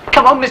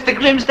 Come on, Mr.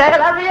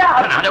 Grimsdale, hurry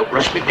up. Now, don't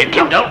rush me,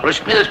 Pitkin, don't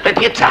rush me. There's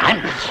plenty of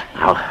time.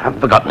 Now, I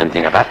haven't forgotten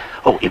anything about...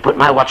 Oh, you put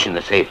my watch in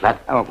the safe, lad.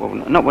 Oh, well,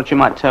 not what you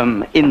might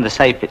term in the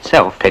safe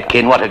itself.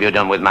 Pitkin, what have you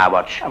done with my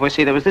watch? Well,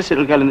 see, there was this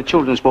little girl in the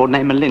children's ward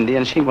named Melindy,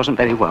 and she wasn't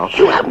very well.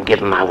 You haven't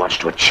given my watch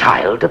to a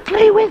child to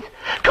play with.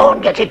 Go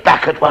and get it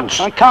back at once.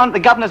 I can't. The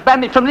governor's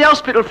banned me from the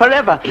hospital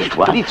forever.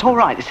 What? But it's all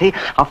right, you see.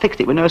 I fixed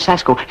it with Nurse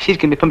Haskell. She's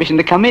given me permission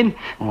to come in.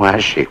 Where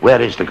is she?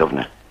 Where is the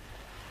governor?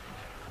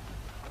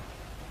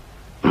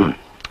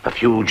 A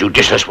few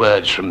judicious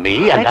words from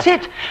me, and... That's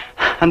it.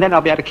 And then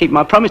I'll be able to keep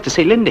my promise to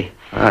see Lindy.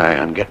 Aye,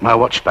 and get my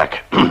watch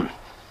back.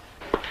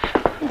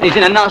 He's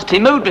in a nasty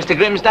mood, Mr.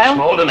 Grimsdale.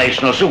 Small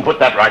donation will soon put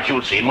that right,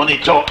 you'll see. Money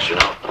talks, you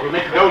know. Will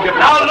make no difference.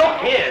 Now, look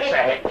here,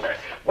 Sir Hector.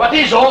 What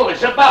is all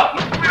this about?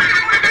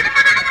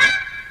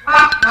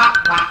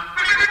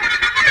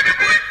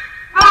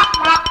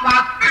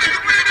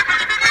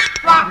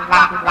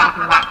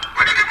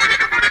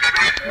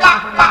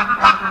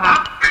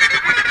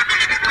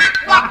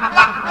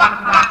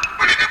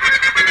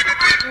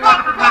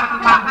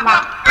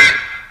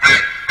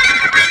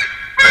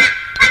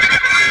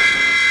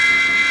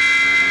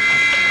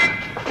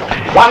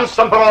 Once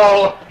and for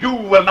all, you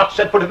will not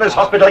set foot in this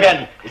hospital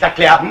again. Is that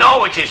clear?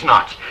 No, it is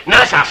not.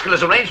 Nurse Haskell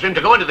has arranged for him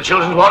to go into the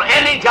children's ward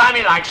any time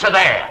he likes her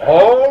there.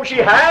 Oh, she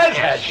has?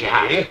 Yes, she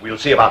has. We'll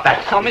see about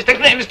that. Oh, Mr.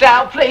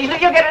 Grimsdale, please,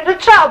 you'll get into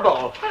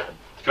trouble.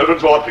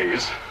 Children's ward,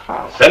 please.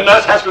 Send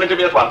Nurse Haskell into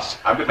me at once.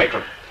 I'm with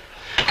Matron.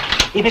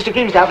 Hey, Mr.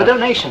 Grimsdale, the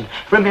donation.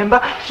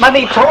 Remember,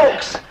 money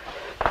talks.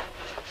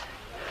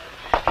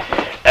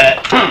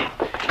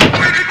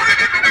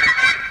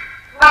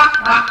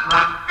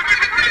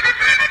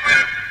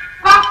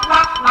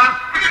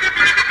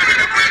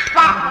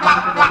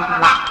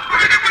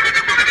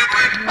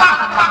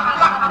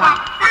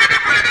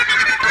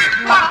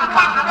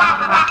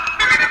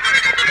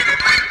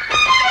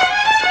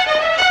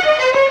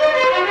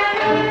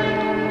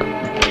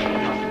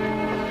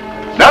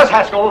 Nurse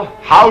Haskell,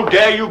 how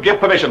dare you give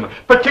permission,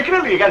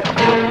 particularly against...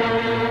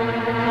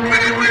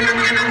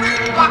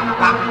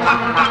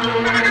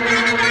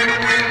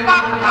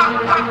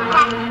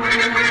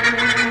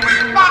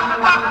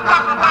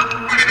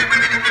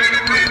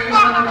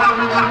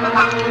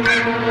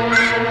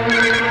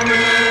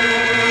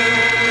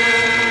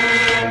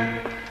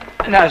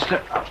 Nurse,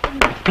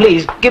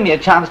 please, give me a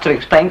chance to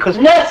explain, because...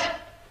 Nurse!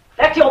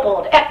 Back to your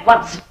ward, at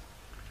once.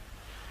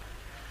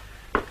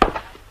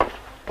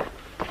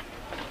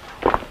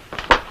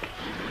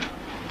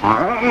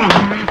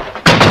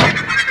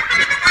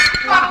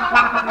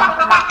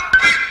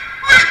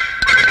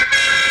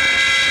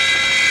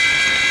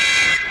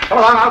 Come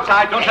along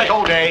outside, don't take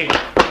all day.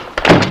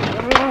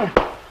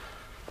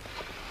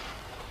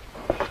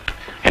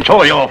 It's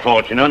all your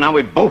fault, you know. Now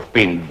we've both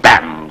been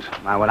banned.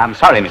 Well, I'm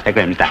sorry, Mr.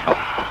 Grimsdale.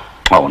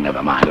 Oh,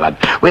 never mind, lad.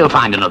 We'll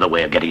find another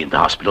way of getting into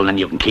hospital, and then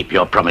you can keep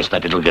your promise to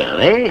that little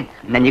girl, eh?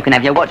 And then you can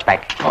have your watch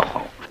back.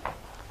 Oh.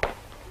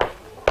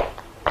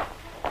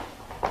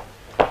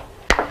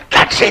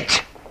 That's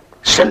it.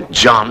 St.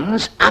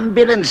 John's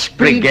Ambulance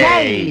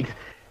Brigade.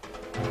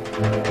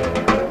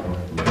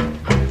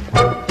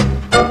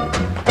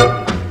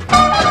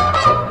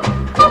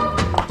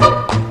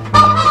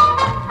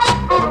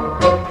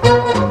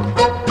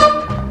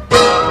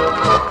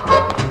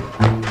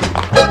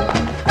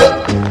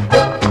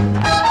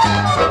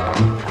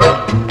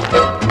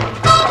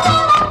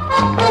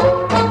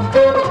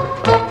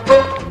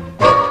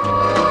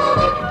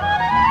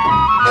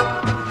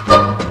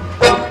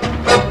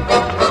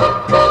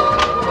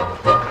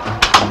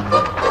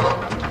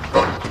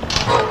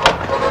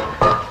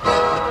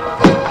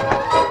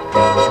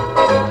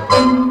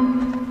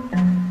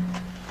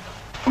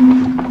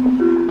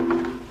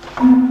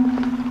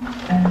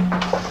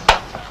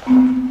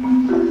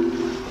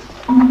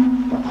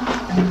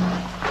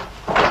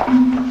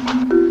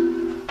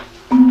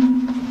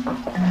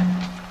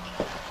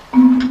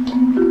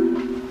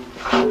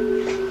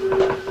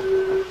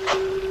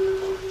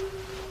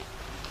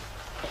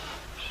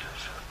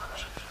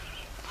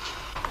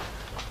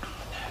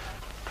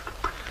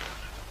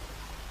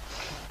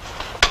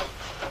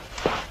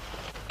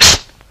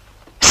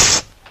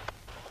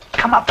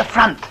 Come up the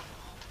front.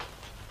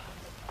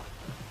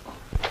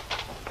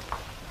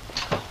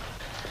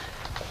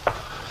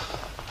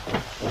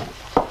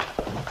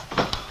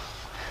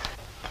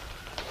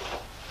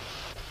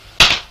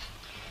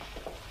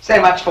 So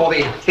much for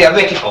the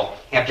theoretical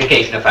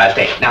application of first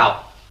aid.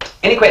 Now,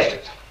 any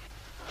questions?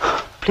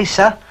 Please,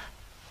 sir.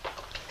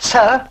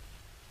 Sir?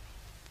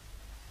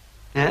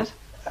 Yes?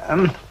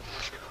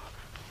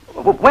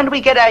 When do we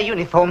get our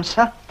uniforms,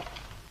 sir?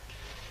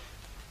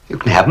 You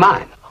can have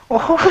mine.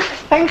 Oh,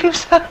 thank you,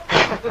 sir.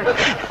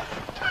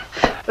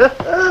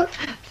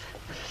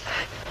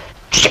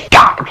 Sit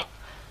down.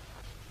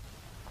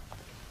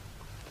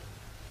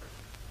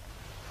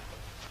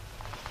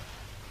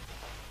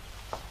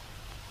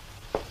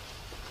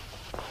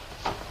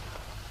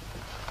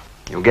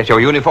 You'll get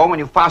your uniform when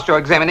you've passed your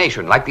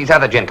examination, like these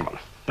other gentlemen.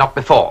 Not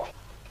before.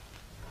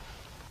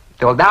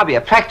 There will now be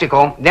a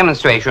practical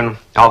demonstration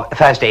of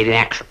first aid in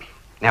action.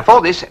 Now,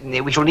 for this,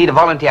 we shall need a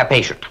volunteer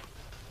patient.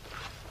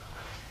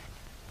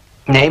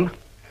 Name?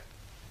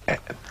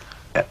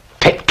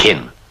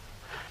 Pitkin.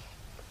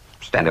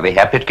 Stand over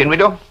here, Pitkin, will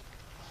you?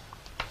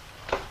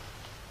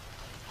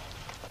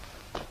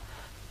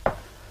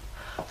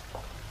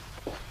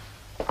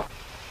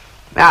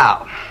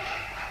 Now,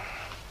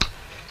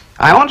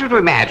 I want you to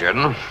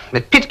imagine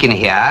that Pitkin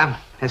here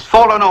has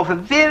fallen off a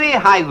very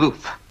high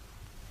roof.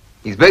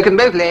 He's broken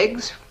both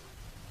legs,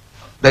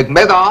 broken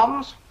both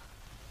arms,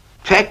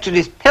 fractured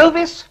his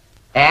pelvis,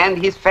 and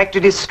he's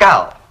fractured his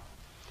skull.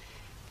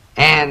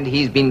 And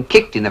he's been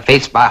kicked in the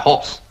face by a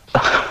horse.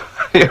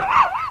 With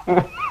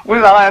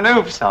iron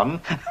hoof,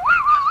 son.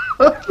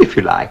 If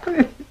you like.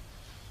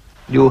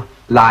 You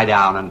lie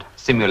down and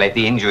simulate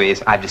the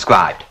injuries I've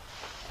described.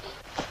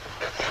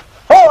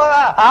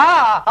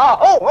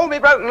 Oh, me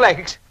broken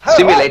legs.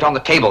 Simulate on the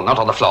table, not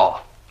on the floor,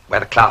 where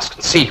the class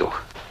can see you.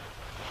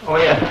 Oh,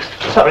 yeah.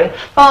 Sorry.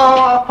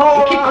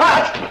 Keep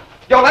quiet.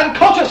 You're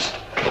unconscious.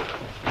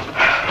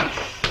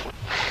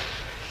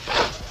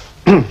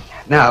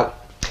 Now,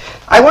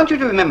 I want you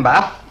to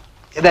remember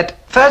that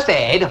first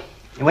aid,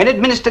 when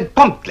administered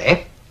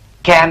promptly,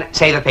 can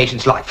save a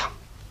patient's life.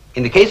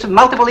 In the case of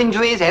multiple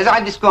injuries, as I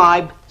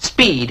described,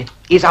 speed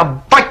is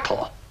a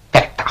vital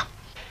factor.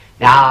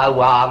 Now,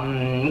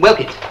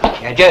 Wilkins,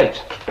 Jones,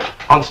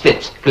 on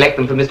splits, collect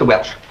them from Mr.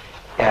 Welsh.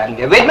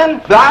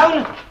 Redman,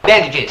 Brown,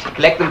 bandages,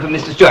 collect them from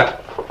Mr. Stewart.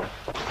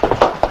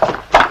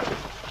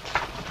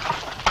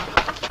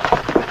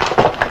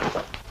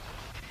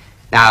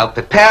 Now,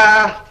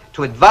 prepare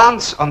to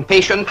advance on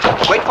patient.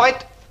 Wait for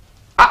it.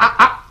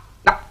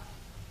 No.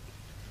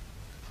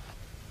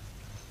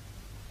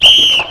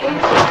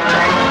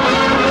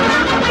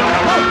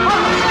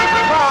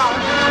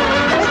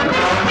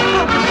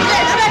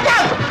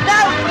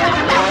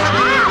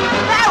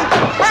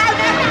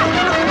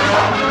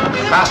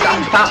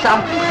 Faster.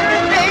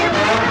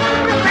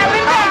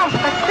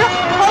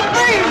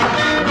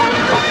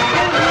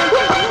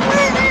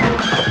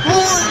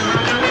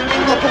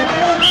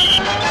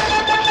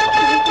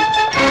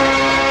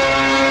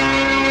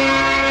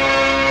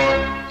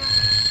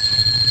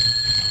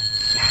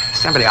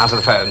 Somebody answer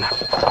the phone.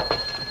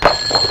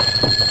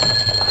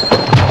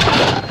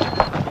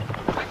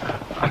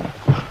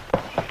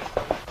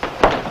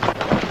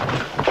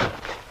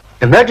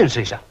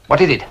 Emergency, sir. What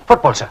is it?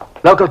 Football, sir.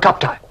 Local cup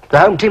tie. The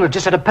home team have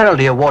just had a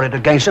penalty awarded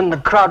against them. The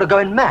crowd are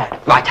going mad.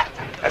 Right.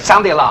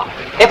 Sound the alarm.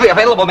 Every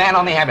available man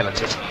on the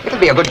ambulances. It'll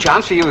be a good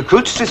chance for you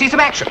recruits to see some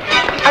action.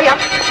 Hurry up.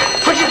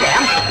 Quick as you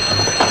can.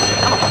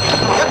 Come on.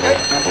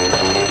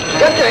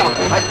 Just do it.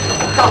 Right.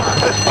 Come on.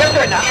 Just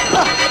do it now.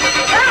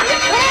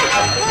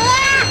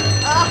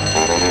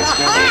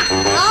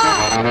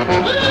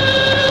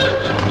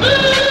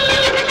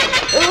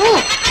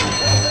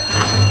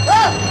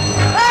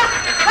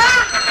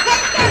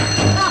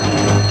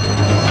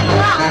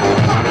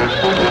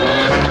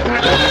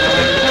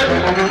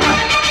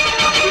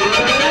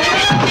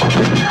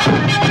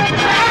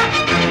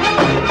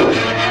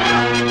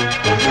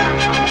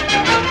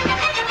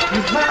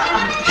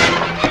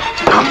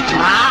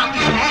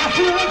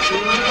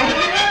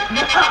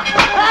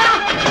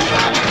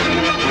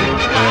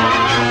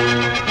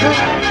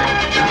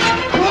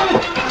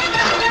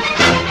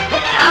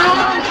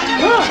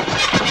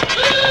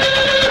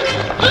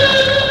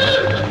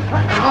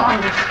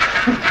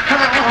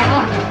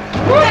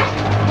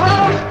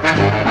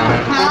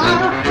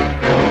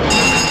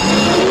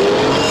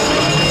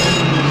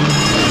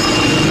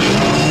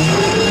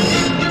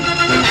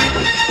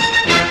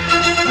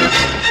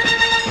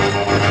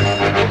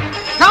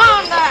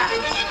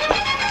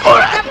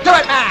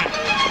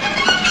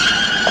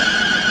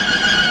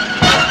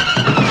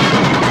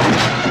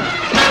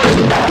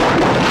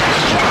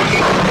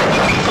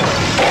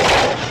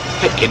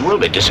 Pitkin will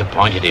be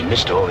disappointed he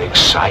missed all the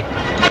excitement.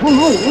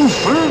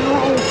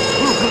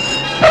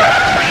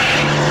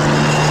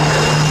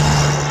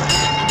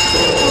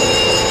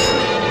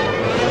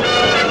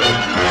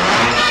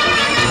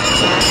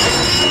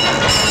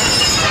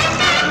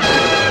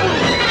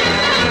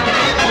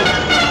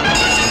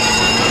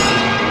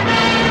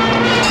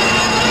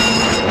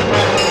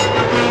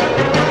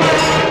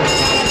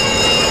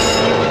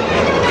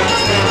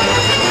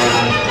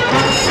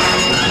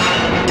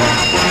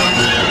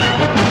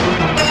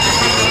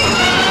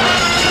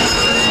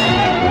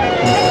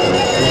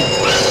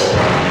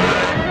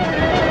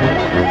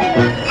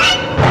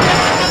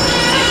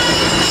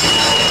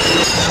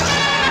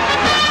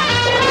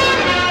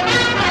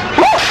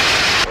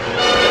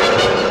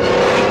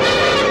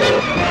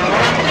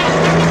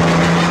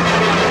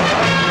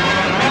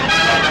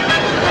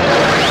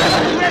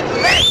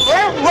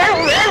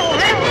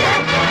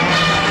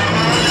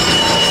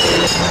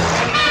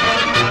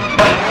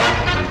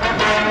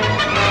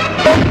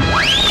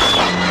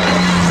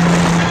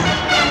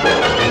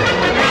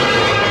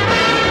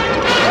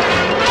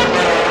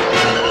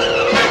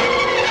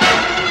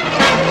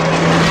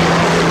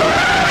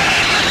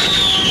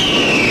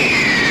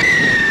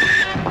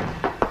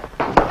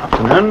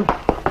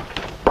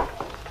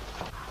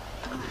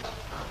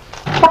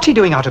 What's he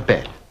doing out of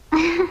bed?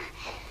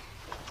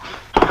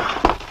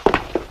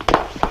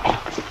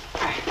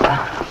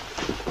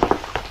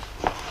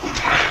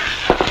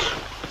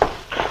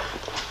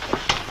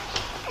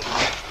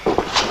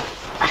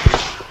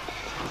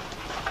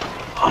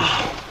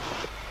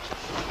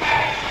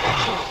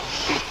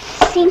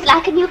 Seems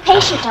like a new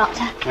patient,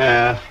 Doctor.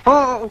 Yeah.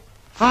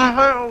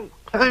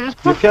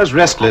 He appears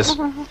restless.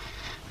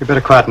 We better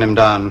quieten him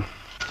down.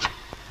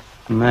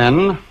 And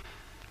then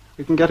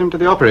we can get him to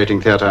the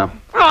operating theatre.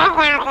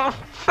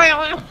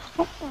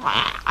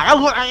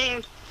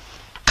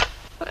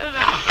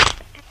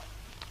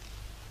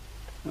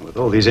 With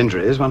all these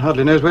injuries, one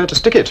hardly knows where to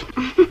stick it.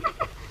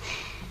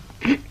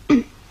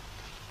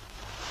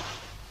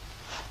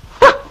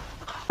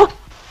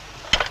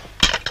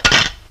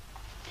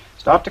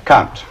 Start to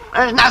count.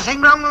 There's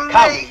nothing wrong with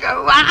me.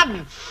 Go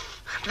 1,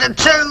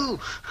 2,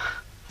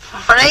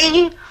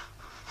 3,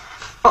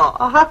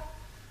 4,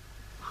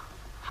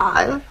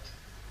 5,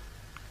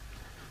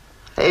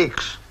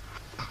 6,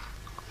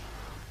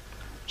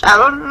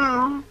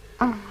 7,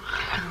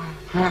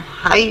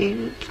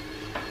 8.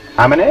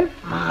 How many? 8.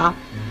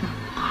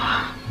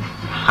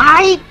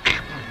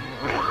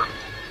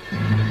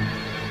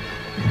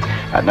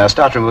 Right, now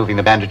start removing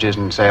the bandages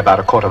in, say, about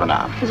a quarter of an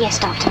hour. Yes,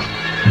 Doctor.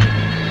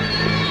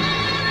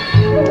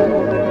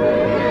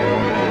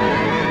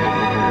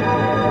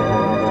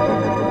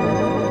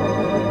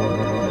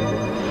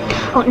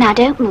 Oh, now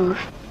don't move.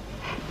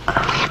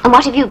 And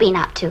what have you been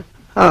up to?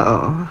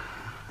 Oh,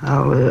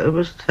 it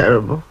was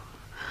terrible.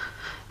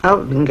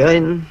 I've been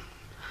going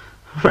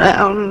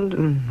round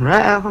and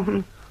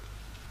round.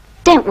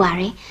 Don't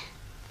worry.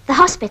 The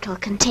hospital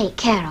can take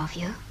care of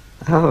you.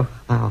 Oh,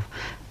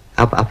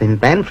 I've been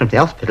banned from the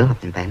hospital.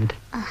 I've been banned.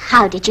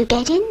 How did you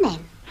get in then?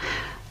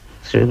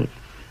 Through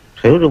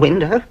the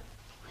window.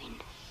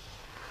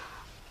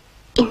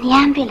 In the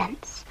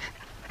ambulance?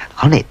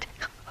 On it.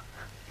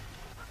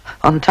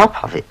 On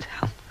top of it.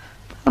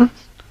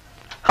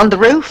 On the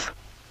roof.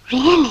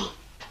 Really?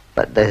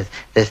 But there's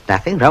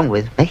nothing wrong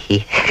with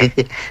me.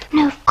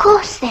 No, of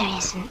course there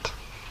isn't.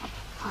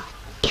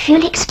 If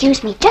you'll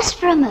excuse me just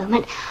for a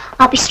moment,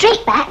 I'll be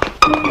straight back.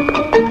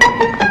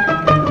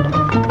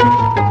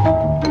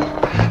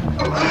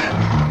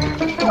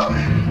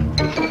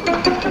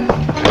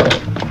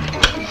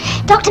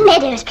 Dr.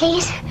 Meadows,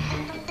 please.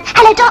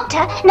 Hello,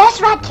 Doctor. Nurse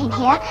Radkin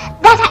here.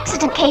 That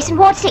accident case in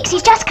Ward 6,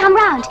 he's just come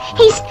round.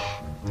 He's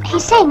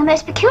saying the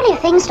most peculiar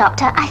things,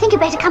 Doctor. I think you'd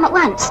better come at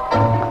once.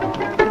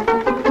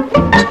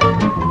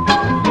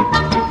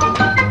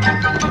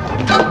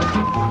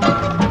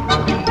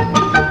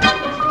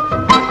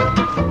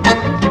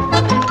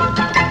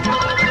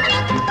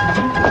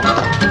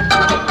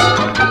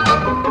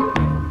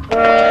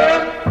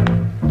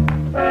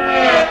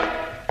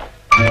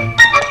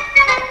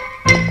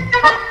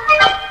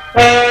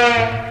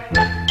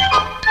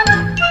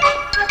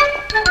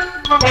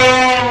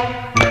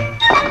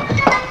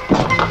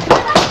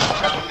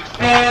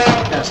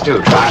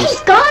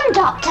 He's gone,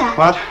 Doctor.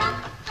 What?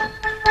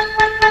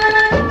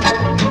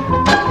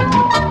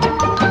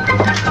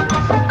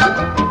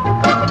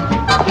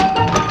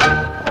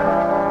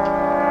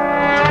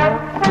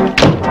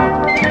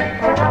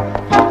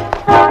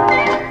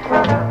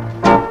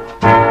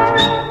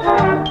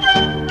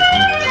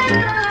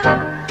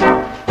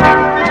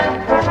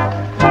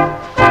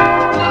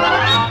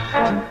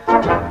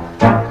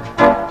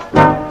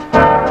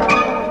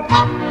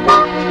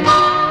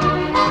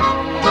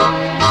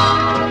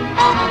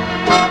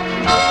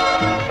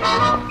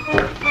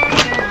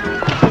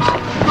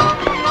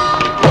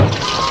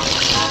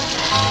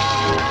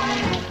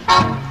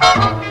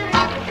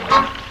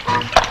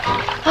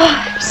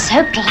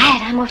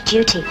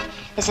 Duty.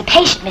 There's a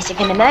patient missing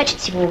in the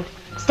emergency ward.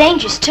 It's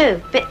dangerous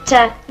too, but,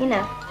 you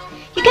know.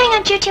 You're going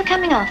on duty or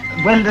coming off?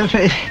 Well,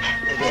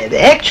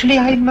 actually,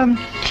 I'm,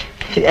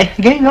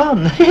 going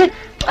on.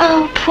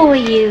 Oh, poor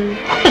you.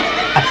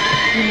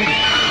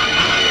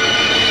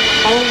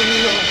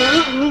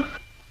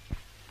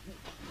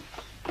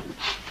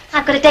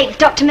 I've got a date with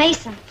Dr.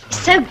 Mason.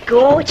 He's so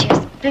gorgeous.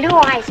 Blue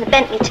eyes and a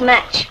Bentley to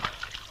match.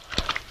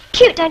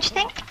 Cute, don't you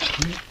think?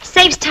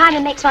 Saves time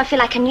and makes one feel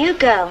like a new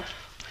girl.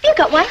 Have you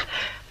got one?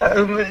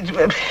 No, not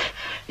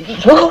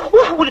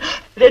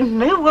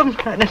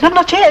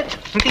yet.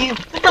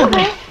 Oh,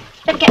 well,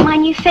 better get my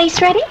new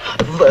face ready.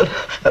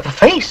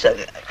 Face? Dear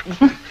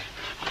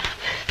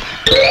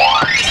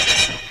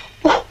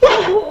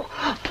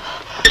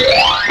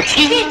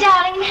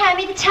darling, and hand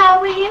me the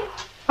towel, will you?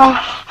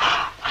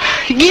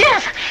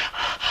 Yes.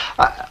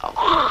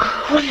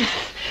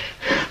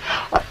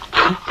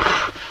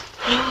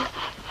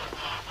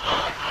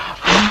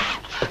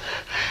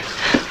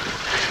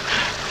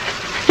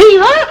 Here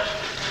you are.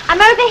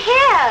 I'm over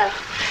here.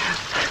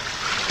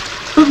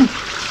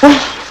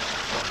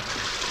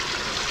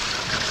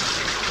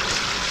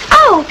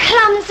 Oh,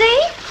 clumsy.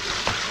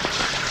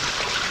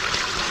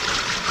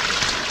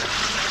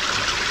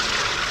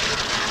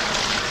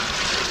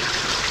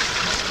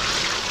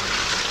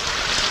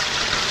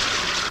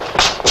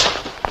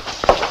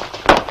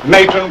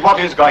 Matron, what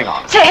is going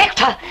on? Sir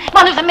Hector, my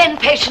One of the men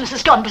patients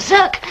has gone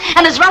berserk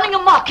and is running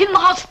amok in the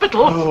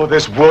hospital. Oh,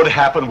 this would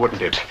happen,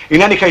 wouldn't it?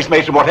 In any case,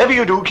 Mason, whatever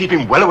you do, keep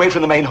him well away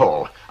from the main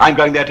hall. I'm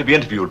going there to be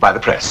interviewed by the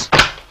press.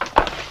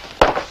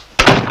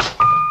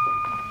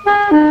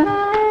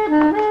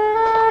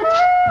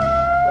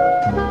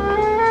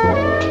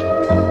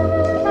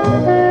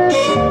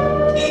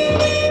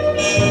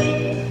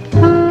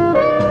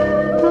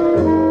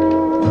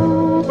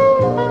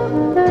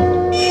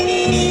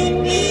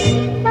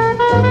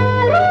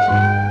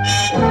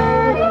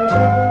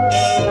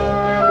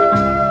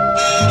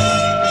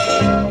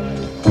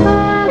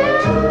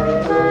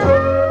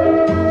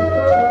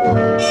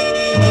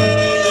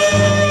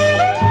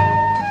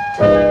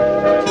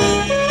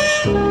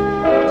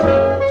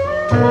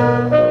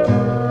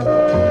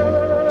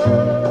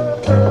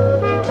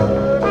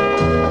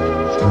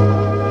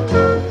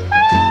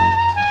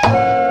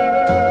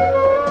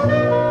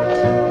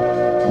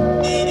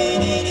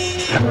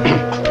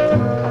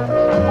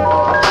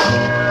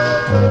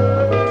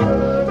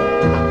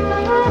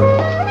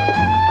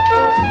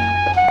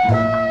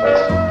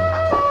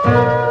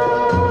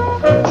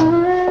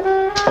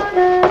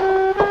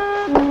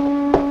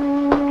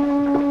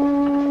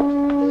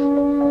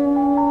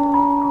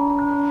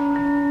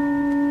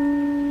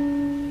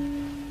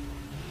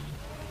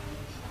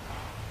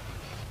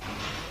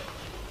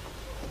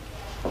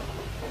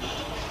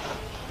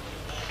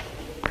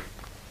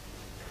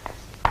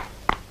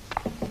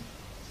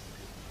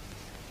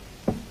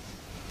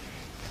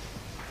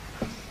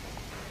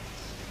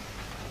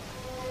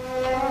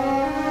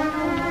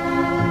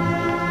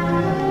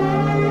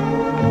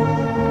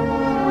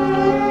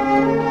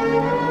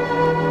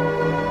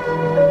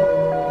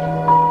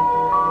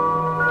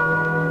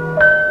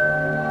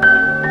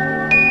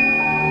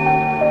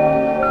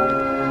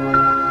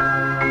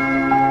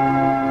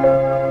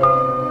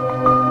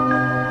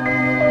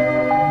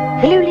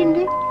 Hello,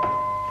 Lindy.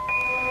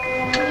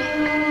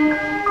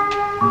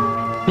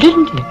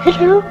 Lindy,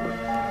 hello.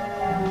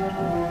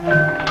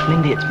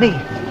 Lindy, it's me.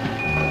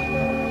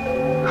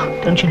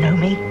 Don't you know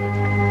me?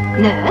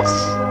 Nurse?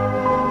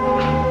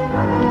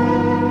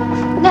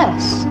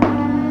 Nurse?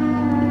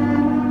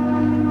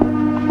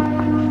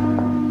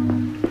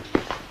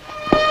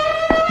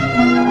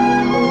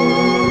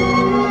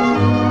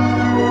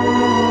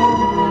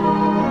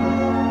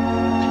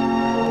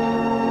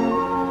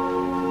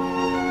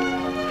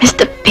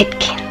 Mr.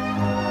 Pitkin,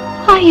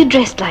 why are you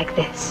dressed like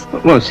this?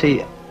 Well,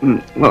 see,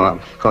 well,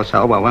 of course,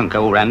 I won't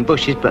go all round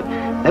bushes, but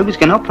nobody's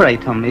going to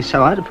operate on me,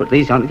 so I had to put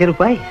these on to get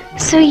away.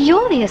 So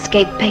you're the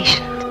escaped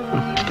patient?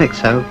 I expect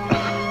so.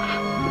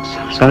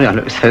 Sorry I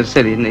look so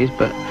silly in these,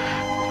 but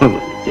well,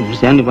 it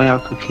was the only way I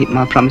could keep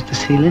my promise to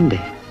see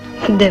Lindy.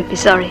 Don't be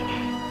sorry.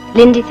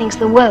 Lindy thinks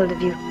the world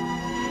of you.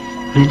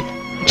 Really?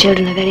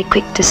 Children are very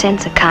quick to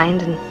sense a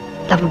kind and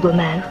lovable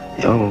man.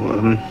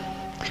 Oh,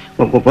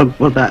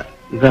 what about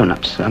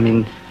grown-ups? I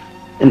mean,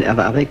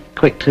 are they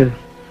quick to...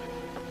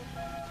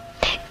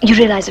 You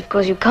realize, of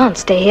course, you can't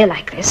stay here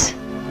like this.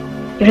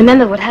 You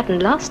remember what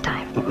happened last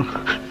time.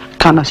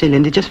 Can't I see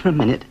Lindy just for a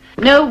minute?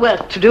 No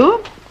work to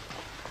do?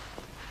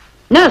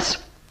 Nurse,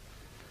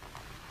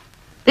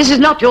 this is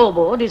not your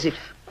ward, is it?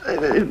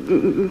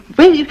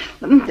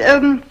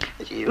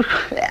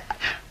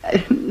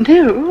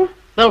 No.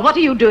 Well, what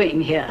are you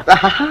doing here?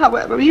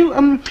 Well, you,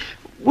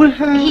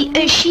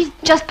 She's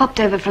just popped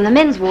over from the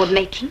men's ward,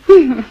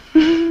 matron.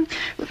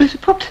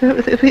 Popped, I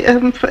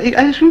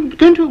was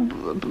going to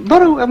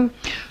borrow,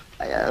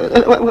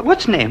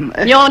 what's name?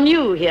 You're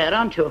new here,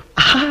 aren't you?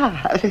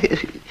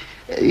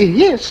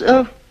 Yes,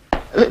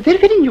 very,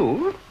 very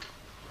new.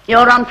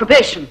 You're on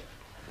probation.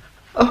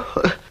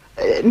 Oh,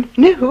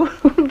 no,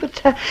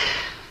 but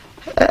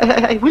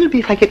I will be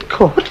if I get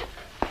caught.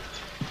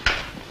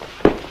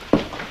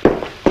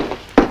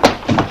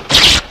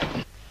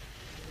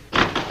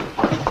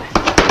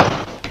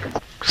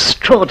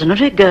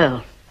 Extraordinary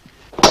girl.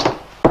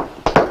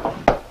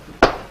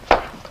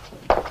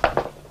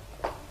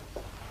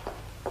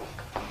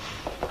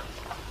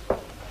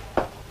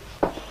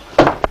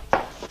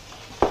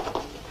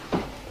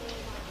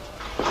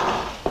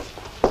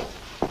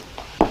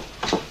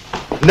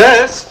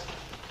 Nurse!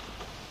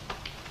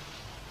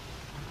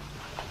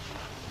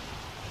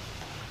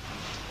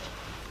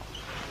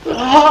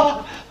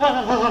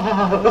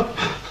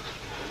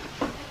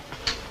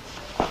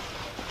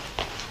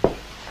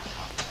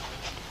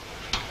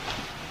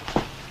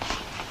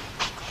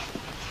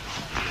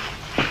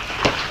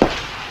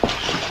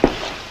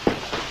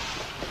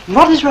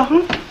 What is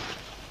wrong?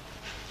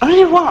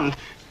 Only one.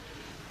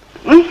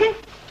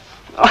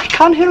 I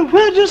can't hear a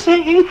word you're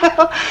saying.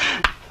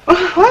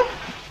 What?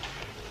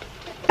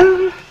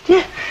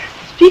 Dear,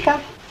 speak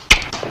up.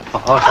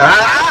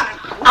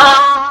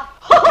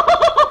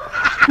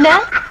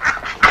 No?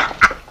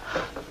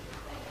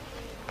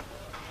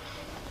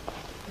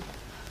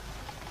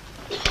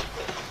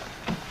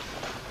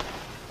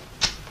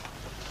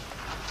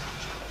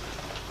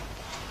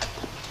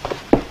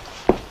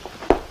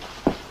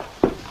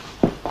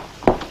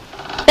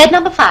 Bed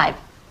number 5.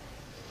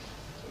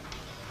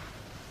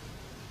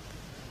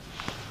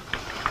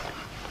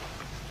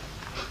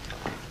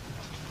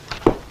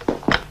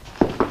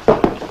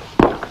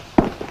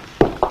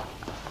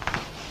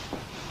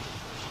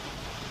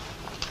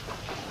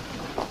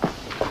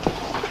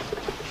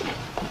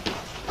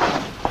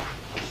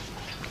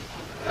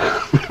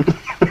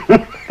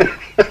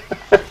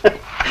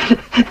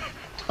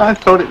 I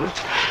thought it was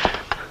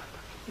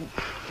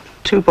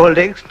 2 boiled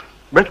eggs,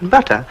 bread and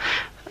butter,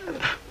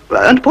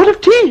 and a pot of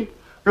tea.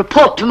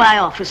 Report to my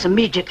office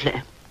immediately.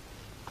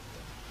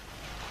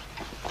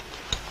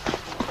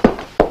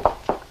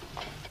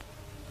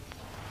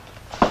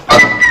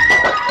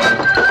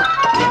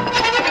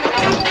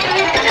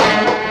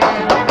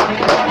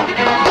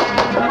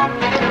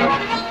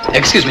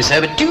 Excuse me,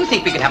 sir, but do you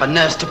think we could have a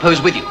nurse to pose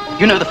with you?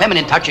 You know, the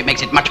feminine touch, it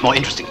makes it much more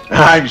interesting.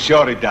 I'm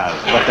sure it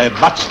does, but they're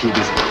much too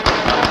busy.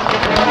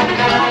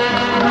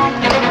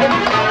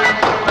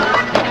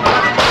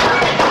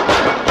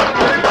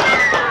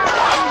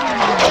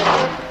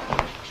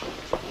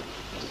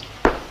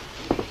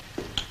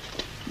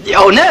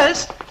 Oh,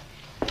 nurse!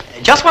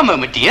 Just one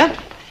moment, dear.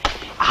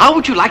 How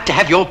would you like to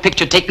have your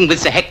picture taken with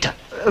Sir Hector?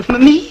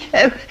 Me?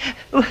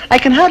 I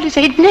can hardly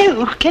say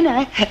no, can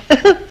I?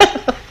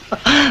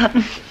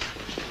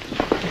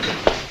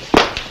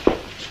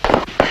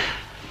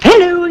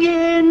 Hello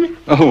again.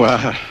 Oh,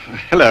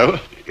 hello.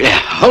 Yeah,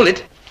 hold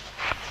it.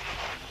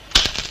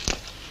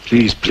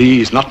 Please,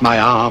 please, not my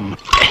arm.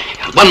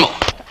 One more.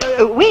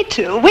 Wait.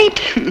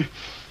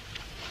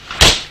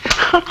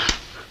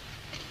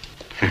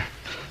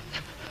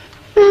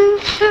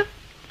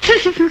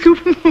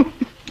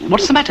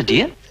 What's the matter,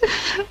 dear?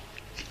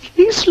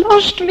 He's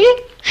lost me.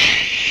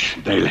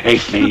 They'll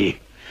hate me.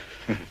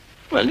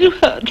 Well, you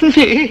hurt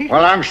me.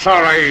 Well, I'm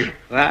sorry.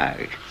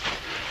 Right.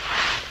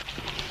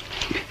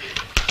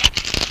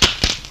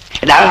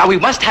 Now, we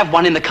must have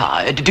one in the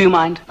car. Do you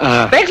mind?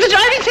 Back to the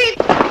driving seat.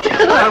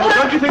 Well,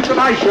 don't you think that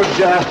I should,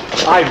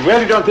 I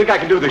really don't think I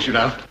can do this, you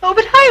know. Oh,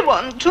 but I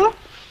want to.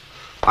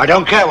 I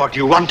don't care what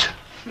you want.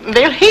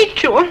 They'll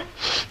hate you.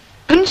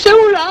 And so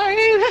will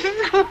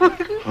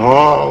I. Oh,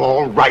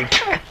 all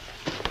right.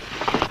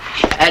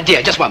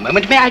 Dear, just one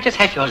moment. May I just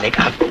have your leg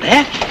up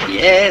there?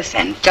 Yes,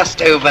 and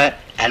just over,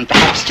 and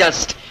perhaps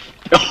just...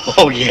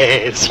 Oh,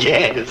 yes.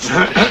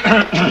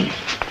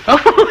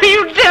 Oh,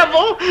 you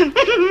devil.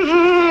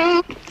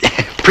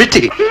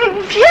 Pretty.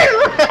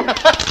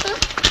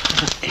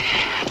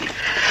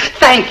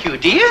 Thank you,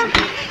 dear.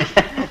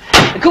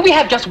 Could we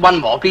have just one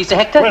more, please, Sir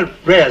Hector? Well,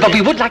 really? But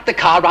we would like the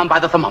car round by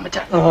the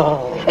thermometer.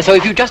 Oh. So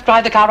if you just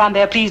drive the car round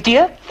there, please,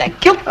 dear.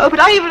 Thank you. Oh, but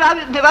I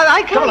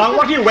can't. Come along,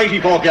 what are you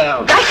waiting for,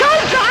 girl? I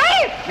can't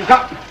drive. You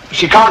can't...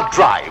 She can't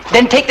drive.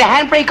 Then take the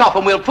handbrake off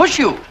and we'll push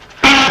you.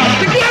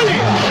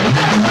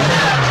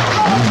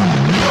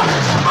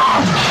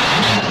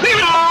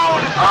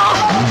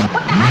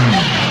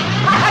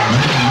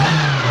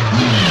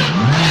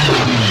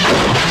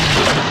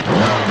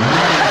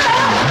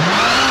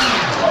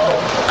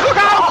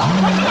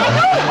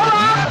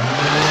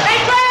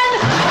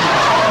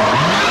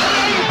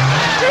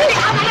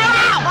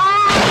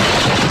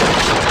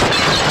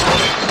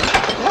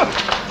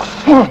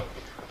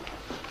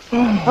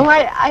 Oh,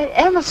 I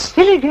am a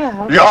silly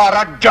girl. You're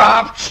a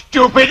daft,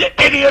 stupid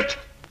idiot.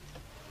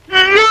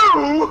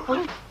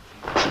 You!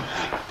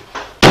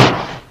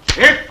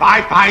 If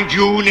I find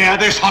you near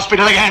this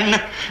hospital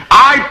again,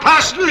 I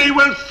personally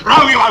will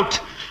throw you out.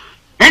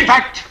 In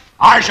fact,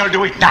 I shall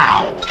do it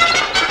now.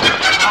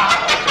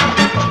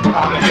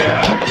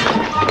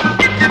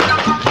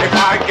 If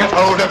I get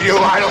hold of you,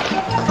 I'll...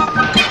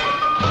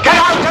 Get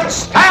out and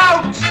stay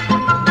out!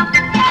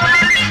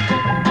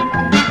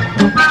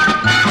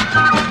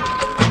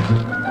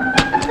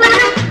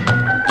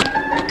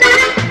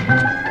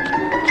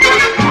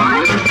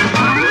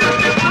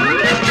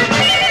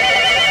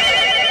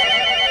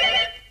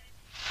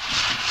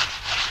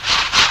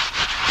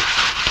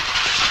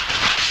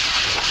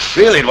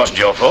 Really, it wasn't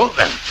your fault,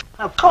 then?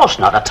 Of course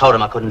not. I told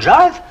him I couldn't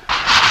drive.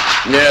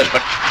 Yes,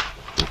 but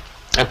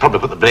I'd probably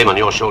put the blame on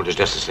your shoulders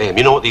just the same.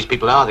 You know what these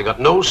people are? They've got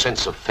no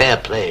sense of fair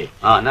play.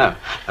 Oh, no.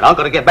 But I've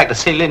got to get back to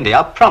see Lindy.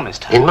 I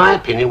promised her. In my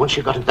opinion, once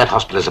you got into that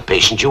hospital as a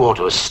patient, you ought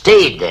to have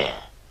stayed there.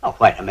 Oh,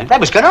 wait a minute. They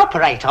was going to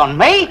operate on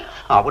me.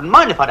 I wouldn't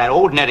mind if I'd had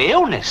ordinary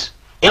illness.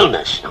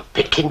 Illness? Now,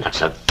 Pitkin,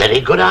 that's a very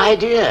good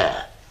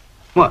idea.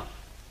 What?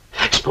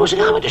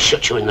 Supposing I were to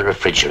shut you in the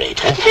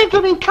refrigerator. It's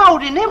blooming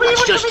cold in there.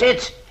 That's just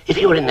it. If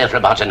you were in there for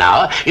about an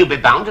hour, you'd be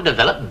bound to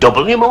develop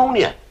double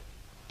pneumonia.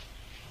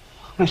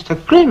 Mr.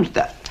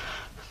 Grimsdale,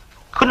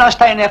 couldn't I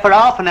stay in there for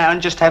half an hour and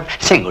just have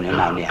single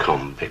pneumonia? Oh,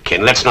 come,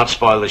 Pitkin, let's not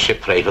spoil the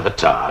ship for the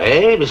tar,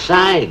 eh?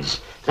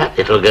 Besides, that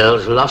little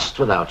girl's lost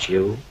without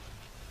you.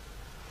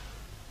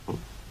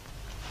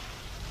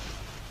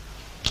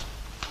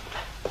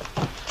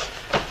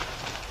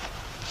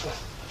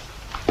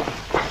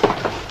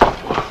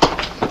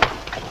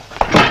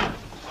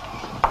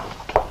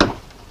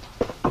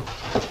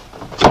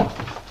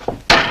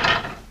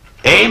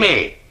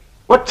 Amy,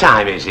 what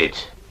time is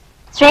it?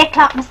 3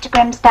 o'clock, Mr.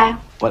 Grimsdale.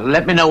 Well,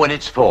 let me know when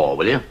it's for,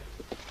 will you?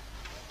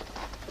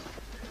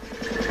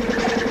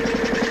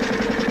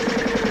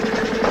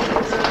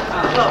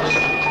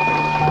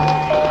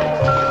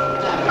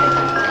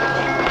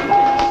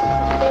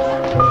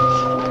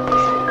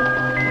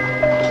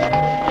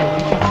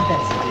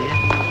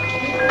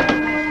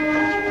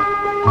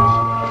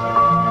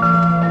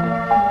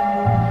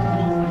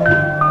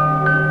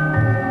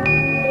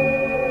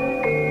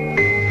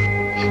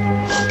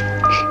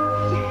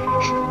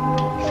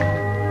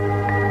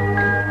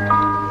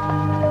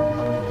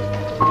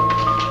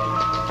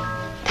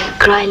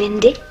 cry,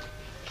 Lindy.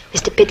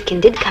 Mr.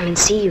 Pitkin did come and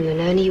see you,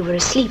 only you were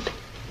asleep.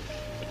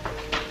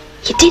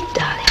 He did,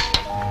 darling.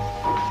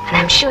 And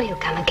I'm sure he'll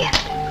come again.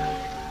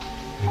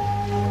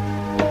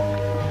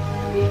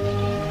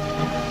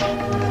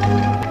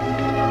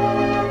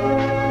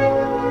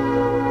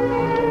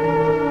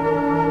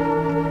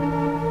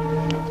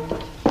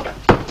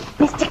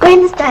 Mr.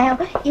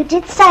 Grimsdale, you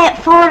did say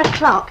at 4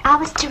 o'clock. I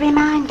was to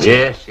remind you.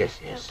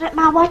 Yes. But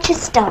my watch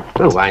has stopped.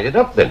 Well, wind it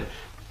up then.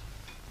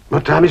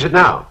 What time is it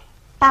now?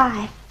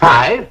 5.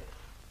 5?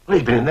 Well,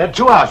 he's been in there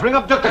 2 hours. Ring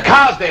up Dr.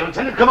 Carsdale and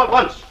tell him to come at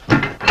once.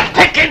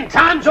 Pitkin,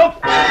 time's up!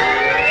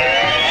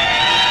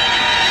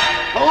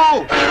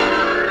 Oh!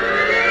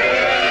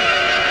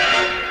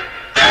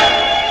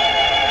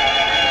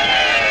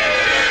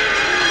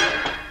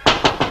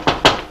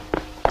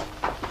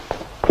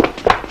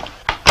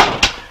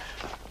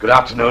 Good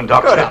afternoon,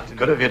 Doctor. Good afternoon.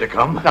 Good of you to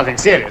come. Nothing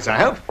serious, I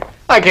hope.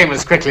 I came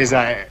as quickly as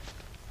I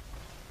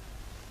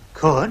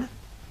could.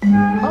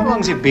 How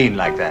long's it been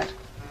like that?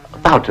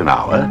 About an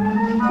hour.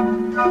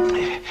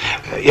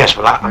 Yes,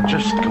 well, I'll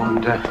just go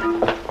and...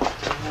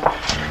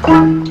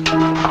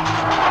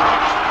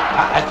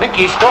 I think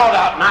he's thawed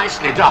out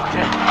nicely, Doctor.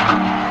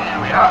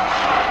 There we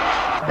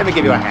are. Let me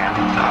give you a hand.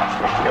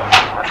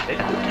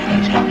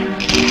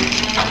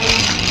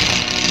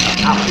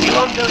 Now, you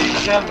undo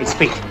His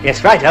feet.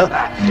 Yes, righto.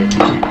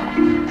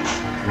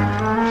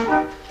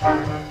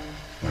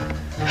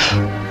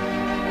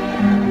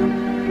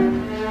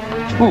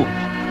 Ooh,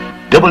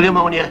 double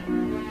pneumonia.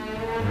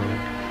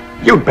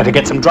 You'd better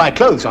get some dry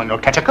clothes on. You'll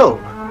catch a cold.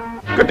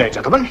 Good day,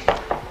 gentlemen.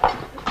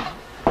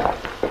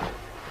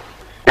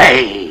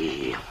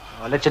 Hey!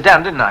 I let you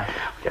down, didn't I?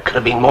 You could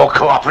have been more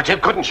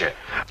cooperative, couldn't you?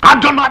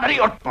 I've done my very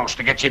utmost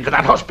to get you into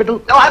that hospital.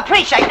 Oh, I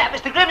appreciate that,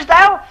 Mr.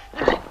 Grimsdale.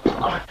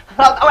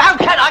 Oh, how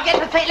can I get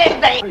to see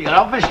Lindy? Well, you're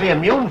obviously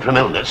immune from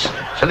illness,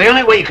 so the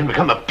only way you can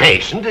become a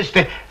patient is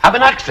to have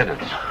an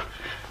accident.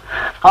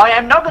 I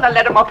am not going to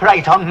let them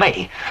operate on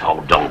me.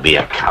 Oh, don't be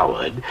a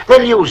coward.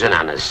 They'll use an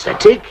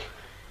anaesthetic.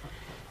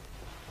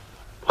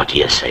 What do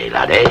you say,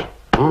 laddie?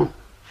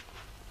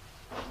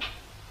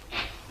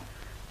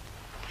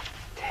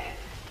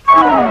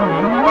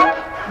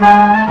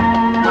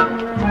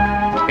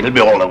 It'll be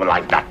all over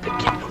like that,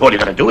 Pitkin. All you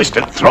gotta do is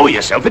to throw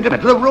yourself into the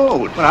middle of the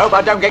road. Well, I hope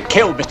I don't get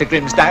killed, Mr.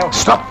 Grimsdale.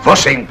 Stop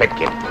fussing,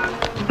 Pitkin.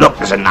 Look,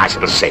 there's a nice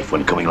little safe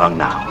one coming along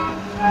now.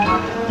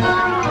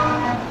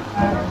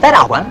 That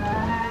our one?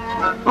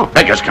 Oh,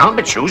 they just can't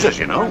be choosers,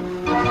 you know.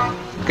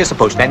 Kiss the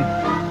push, then.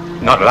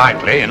 Not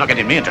likely. You're not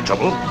getting me into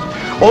trouble.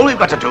 All we've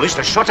got to do is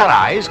to shut our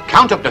eyes,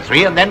 count up to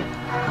 3, and then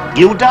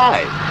you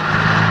die.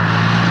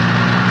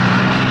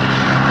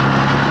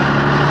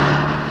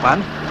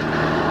 1,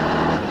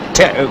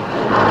 2, 3.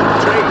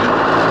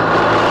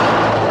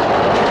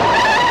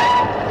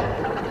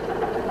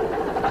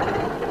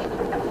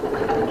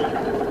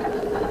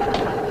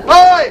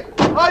 Hey!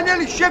 I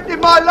nearly shifted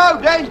my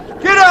load then.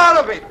 Get out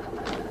of it!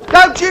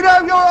 Don't you know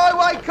your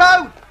highway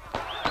code?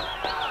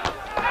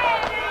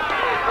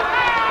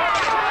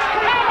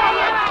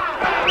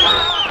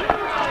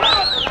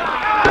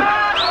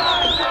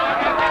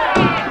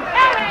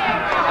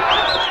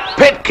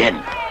 Pitkin!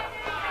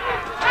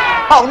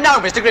 Oh, no,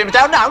 Mr.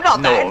 Grimsdale, no,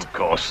 not that. No, of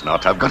course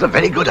not. I've got a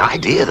very good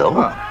idea,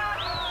 though.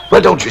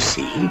 Well, don't you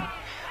see?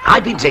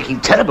 I've been taking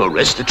terrible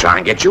risks to try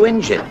and get you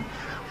injured.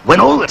 When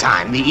all the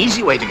time, the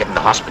easy way to get in the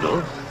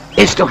hospital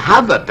is to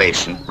have a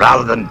patient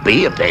rather than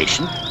be a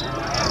patient.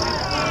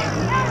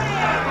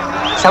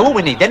 So all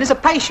we need then is a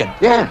patient?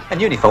 Yeah. And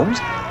uniforms?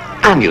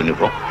 And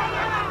uniform.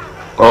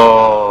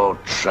 Oh,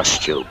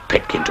 trust you,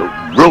 Pitkin, to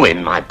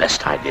ruin my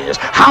best ideas.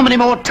 How many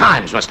more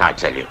times must I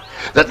tell you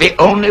that the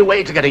only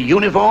way to get a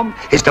uniform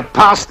is to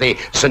pass the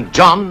St.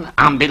 John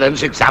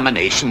ambulance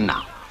examination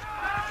now?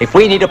 If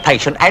we need a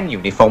patient and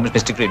uniforms,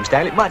 Mr.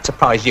 Grimsdale, it might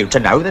surprise you to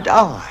know that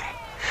I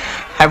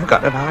have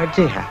got an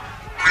idea.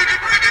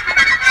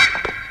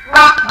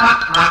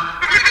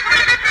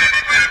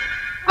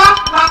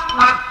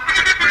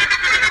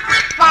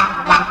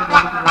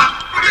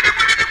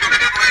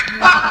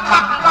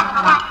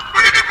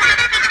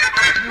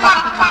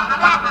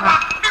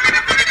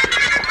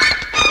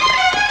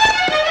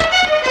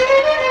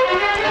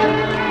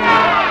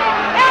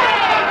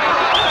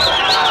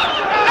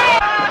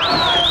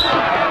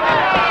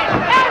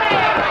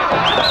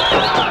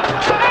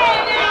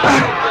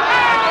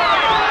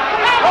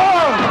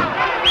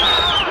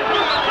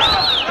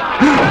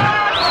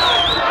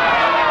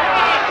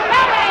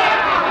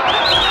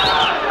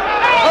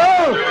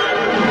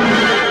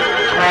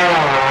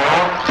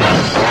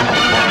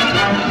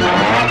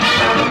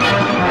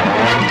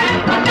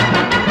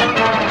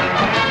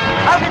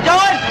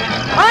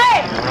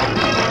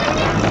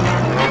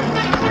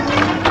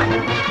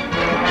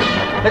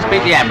 Let's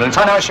beat the ambulance.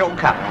 I know a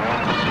shortcut.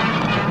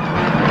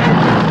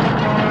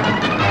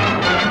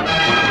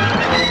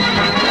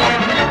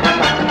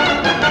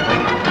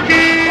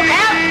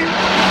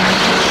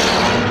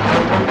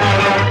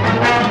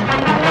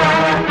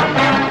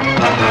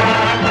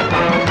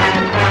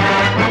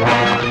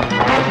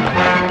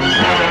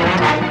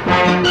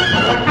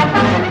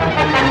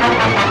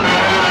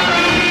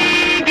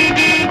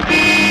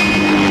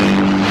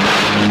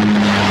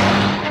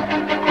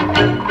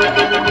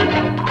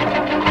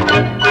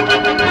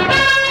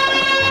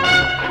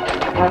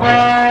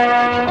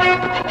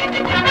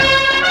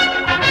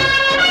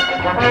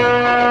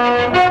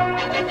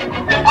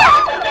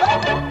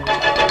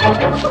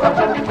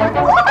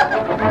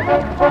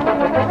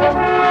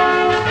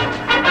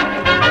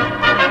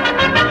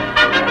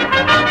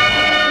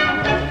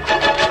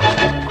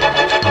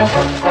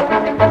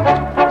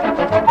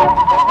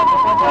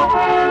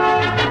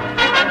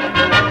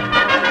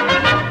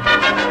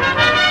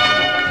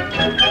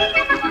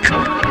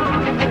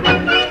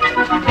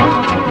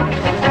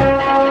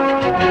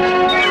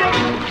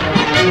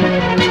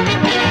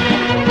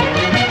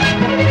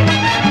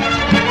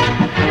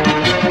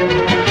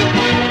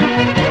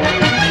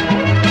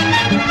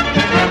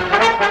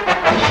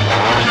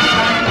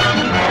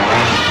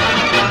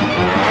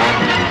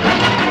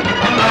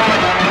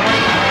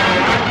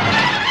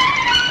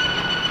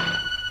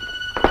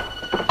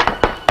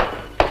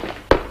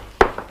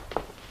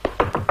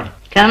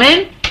 Come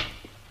in.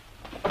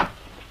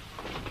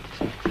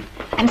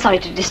 I'm sorry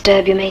to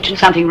disturb you, Matron.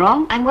 Something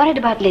wrong? I'm worried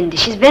about Lindy.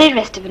 She's very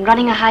restive and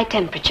running a high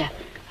temperature.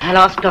 I'll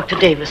ask Dr.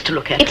 Davis to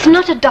look at her. It's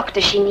not a doctor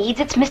she needs,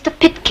 it's Mr.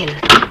 Pitkin.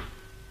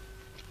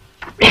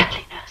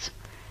 Really, nurse?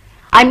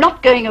 I'm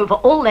not going over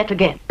all that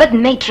again. But,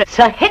 Matron...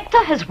 Sir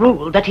Hector has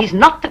ruled that he's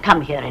not to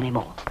come here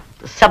anymore.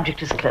 The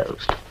subject is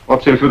closed.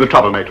 What seems to be the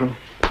trouble, Matron?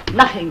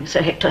 Nothing,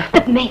 Sir Hector.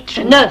 But,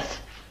 Matron... Nurse,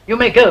 you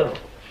may go.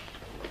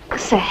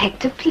 Sir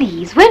Hector,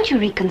 please, won't you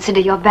reconsider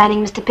your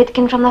banning Mr.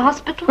 Pitkin from the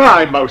hospital?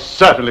 I most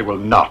certainly will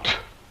not.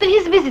 But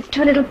his visits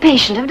to a little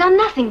patient have done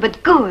nothing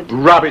but good.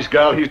 Rubbish,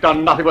 girl. He's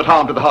done nothing but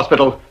harm to the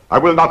hospital. I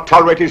will not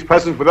tolerate his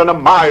presence within a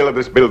mile of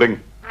this building.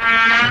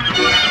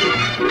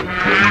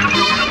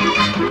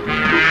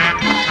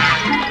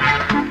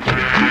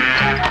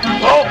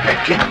 Oh,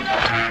 Pitkin,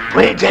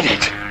 we did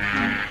it.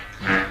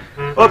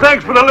 Well,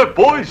 thanks for the lift,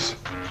 boys.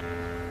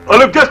 I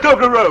live just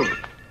over the road.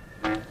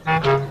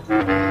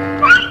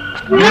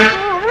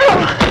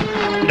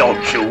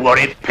 Don't you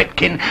worry,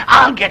 Pitkin.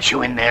 I'll get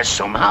you in there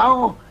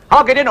somehow.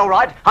 I'll get in all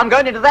right. I'm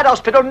going into that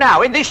hospital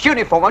now, in this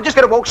uniform. I'm just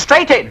going to walk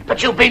straight in.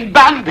 But you've been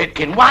banned,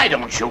 Pitkin. Why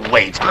don't you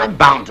wait? I'm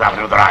bound to have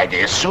another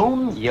idea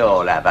soon.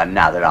 You'll have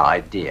another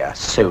idea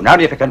soon.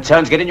 Only if it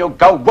concerns getting your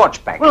gold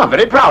watch back. Well, I'm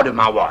very proud of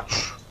my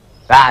watch.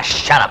 Ah,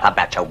 shut up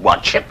about your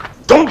watch.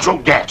 Don't you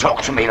dare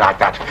talk to me like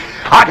that.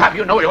 I'd have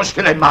you know you're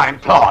still in my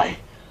employ.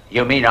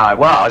 You mean I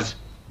was?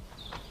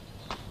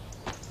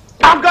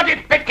 I've got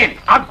it, Pitkin.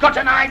 I've got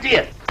an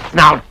idea.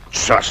 Now,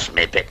 trust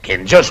me,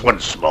 Pitkin, just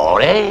once more,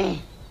 eh?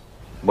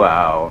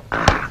 Well,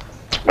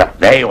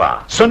 there you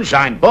are.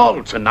 Sunshine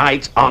Ball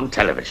tonight on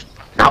television.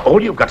 Now,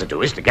 all you've got to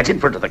do is to get in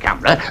front of the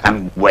camera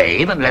and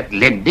wave and let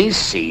Lindy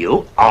see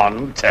you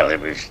on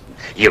television.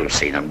 You've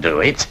seen them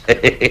do it.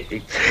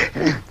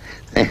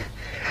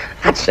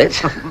 That's it.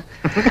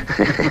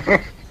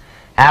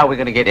 How are we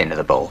going to get into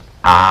the ball?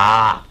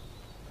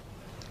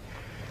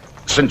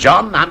 St.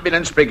 John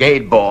Ambulance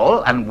Brigade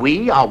Ball, and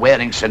we are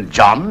wearing St.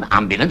 John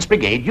Ambulance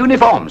Brigade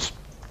uniforms.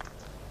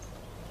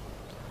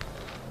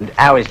 And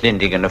how is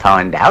Lindy going to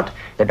find out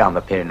that I'm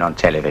appearing on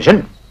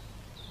television?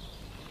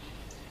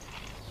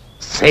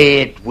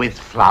 Say it with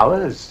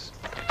flowers.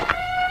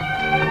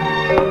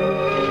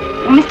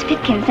 Mr.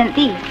 Pitkin sent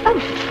these. Oh.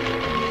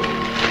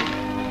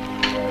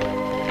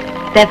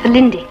 They're for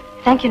Lindy.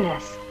 Thank you,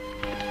 nurse.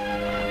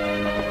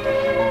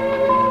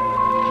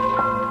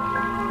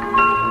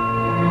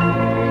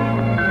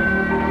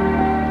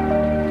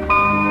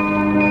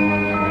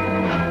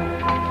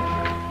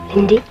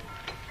 Lindy,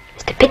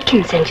 Mr.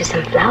 Pitkin sent you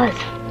some flowers.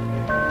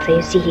 So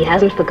you see he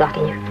hasn't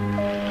forgotten you.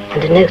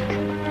 And a note.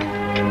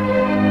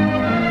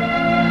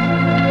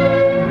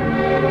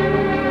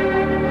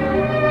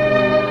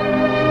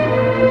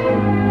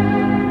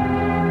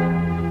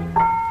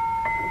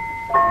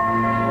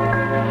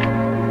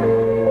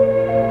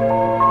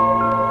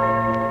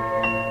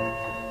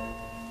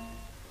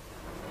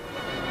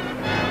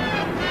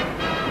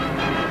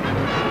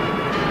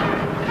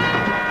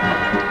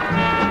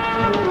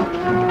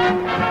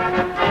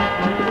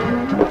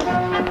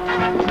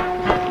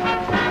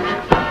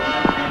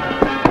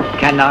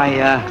 Can I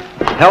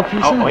help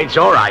you, sir? Oh, it's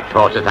all right,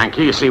 Porter, thank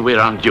you. You see, we're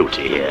on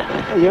duty here.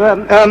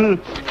 You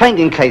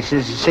fainting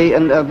cases, you see,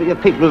 and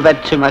people who've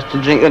had too much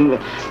to drink, and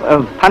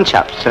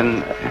punch-ups,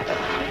 and...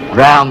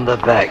 Round the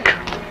back.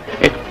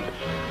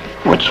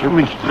 What do you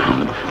mean?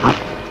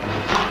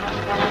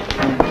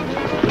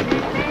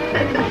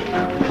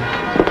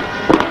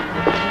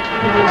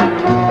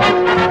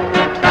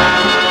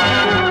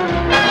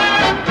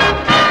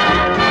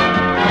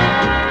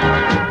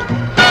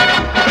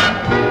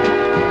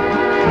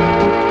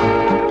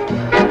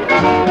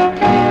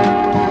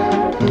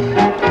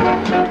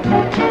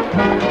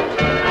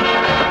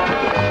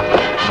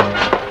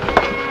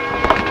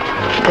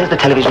 There's the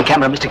television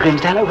camera, Mr.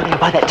 Grimsdale, over there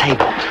by that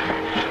table.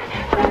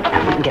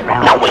 Now, we can get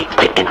round. Now, wait,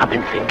 Pitkin, I've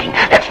been thinking.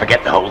 Let's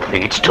forget the whole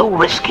thing. It's too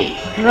risky.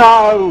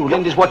 No,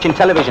 Linda's watching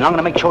television. I'm going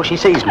to make sure she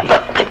sees me.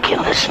 But,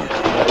 Pitkin, listen.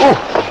 Oh,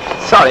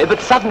 sorry, but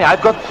suddenly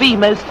I've got the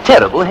most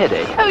terrible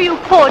headache. Oh, you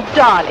poor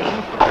darling.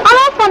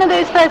 I'll ask one of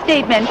those first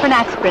aid men for an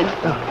aspirin.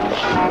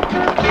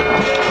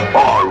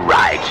 All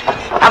right.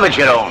 Have it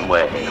your own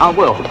way. I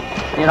will.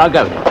 Here I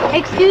go then.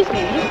 Excuse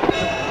me.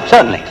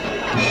 Certainly.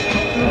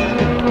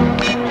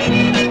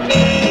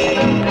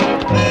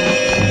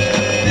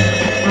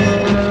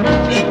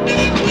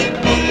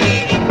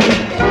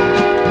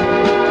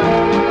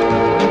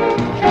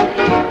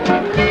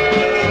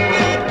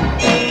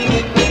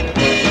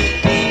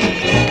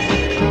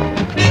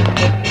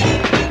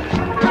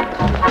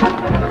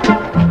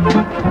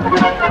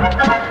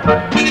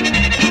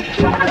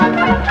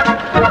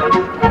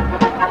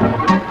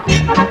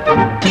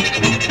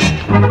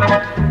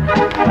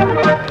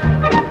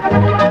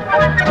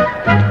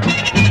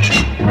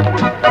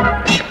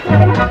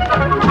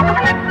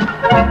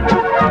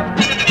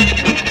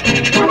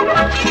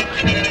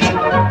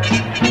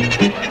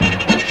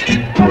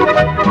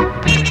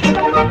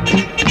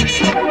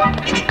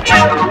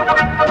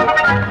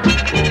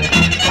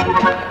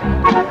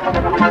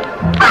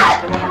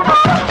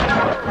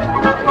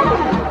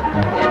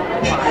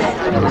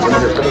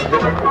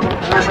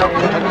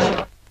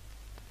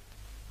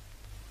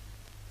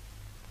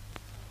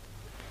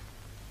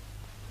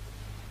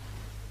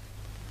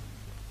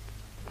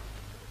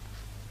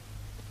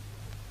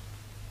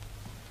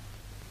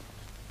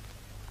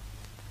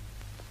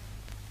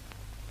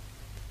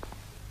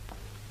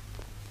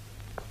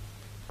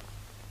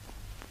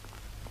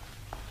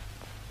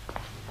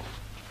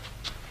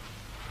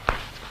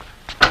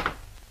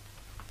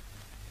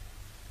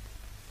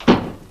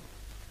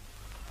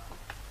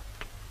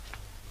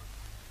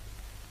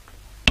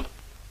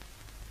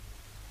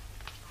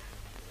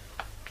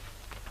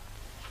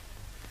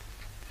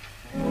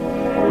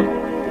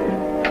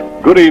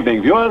 Good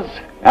evening, viewers,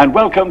 and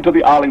welcome to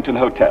the Arlington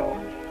Hotel,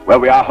 where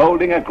we are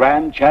holding a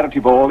grand charity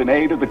ball in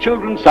aid of the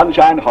Children's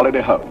Sunshine Holiday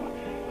Home.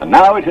 And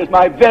now it is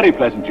my very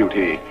pleasant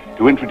duty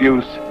to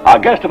introduce our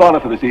guest of honor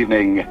for this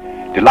evening,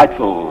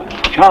 delightful,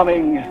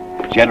 charming,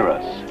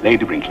 generous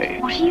Lady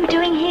Brinkley. What are you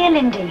doing here,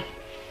 Lindy?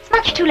 It's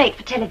much too late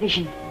for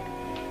television.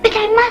 But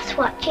I must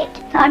watch it.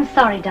 I'm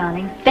sorry,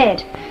 darling.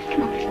 Bed.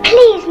 Come on.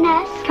 Please,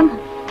 nurse. Come on.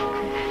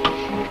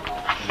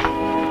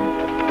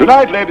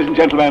 Tonight, ladies and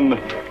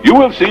gentlemen, you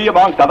will see,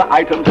 amongst other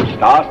items of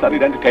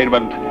star-studded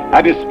entertainment,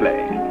 a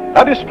display.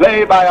 A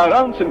display by our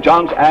own St.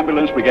 John's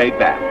Ambulance Brigade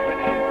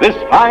Band. This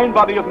fine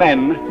body of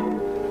men,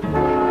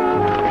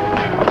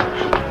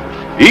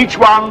 each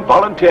one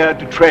volunteered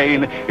to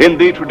train in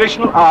the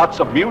traditional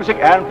arts of music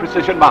and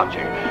precision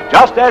marching,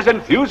 just as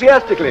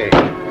enthusiastically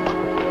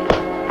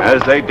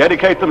as they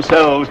dedicate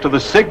themselves to the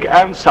sick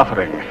and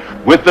suffering,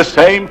 with the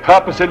same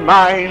purpose in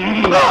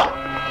mind,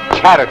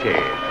 charity.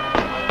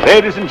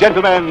 Ladies and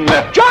gentlemen,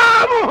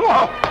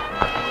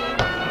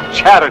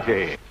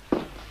 charity.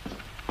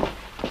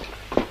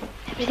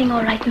 Everything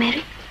all right,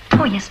 Mary?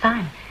 Oh, yes,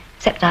 fine.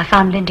 Except I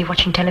found Lindy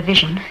watching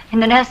television in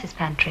the nurse's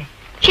pantry.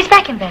 She's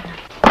back in bed now.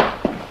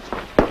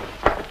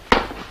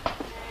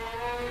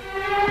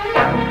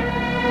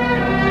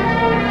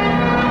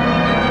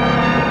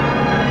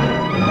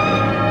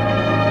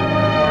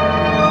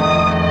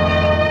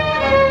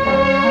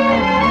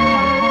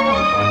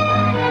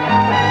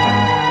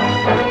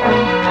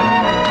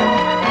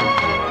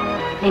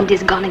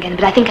 Lindy's gone again,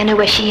 but I think I know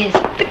where she is.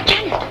 But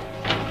Janet!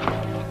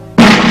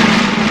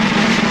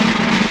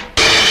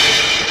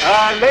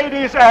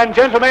 Ladies and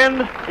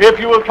gentlemen, if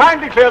you will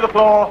kindly clear the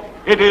floor,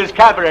 it is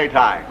cabaret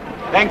time.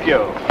 Thank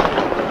you.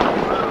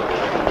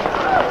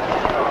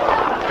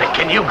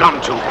 Can you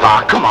gone too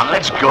far? Come on,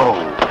 let's go.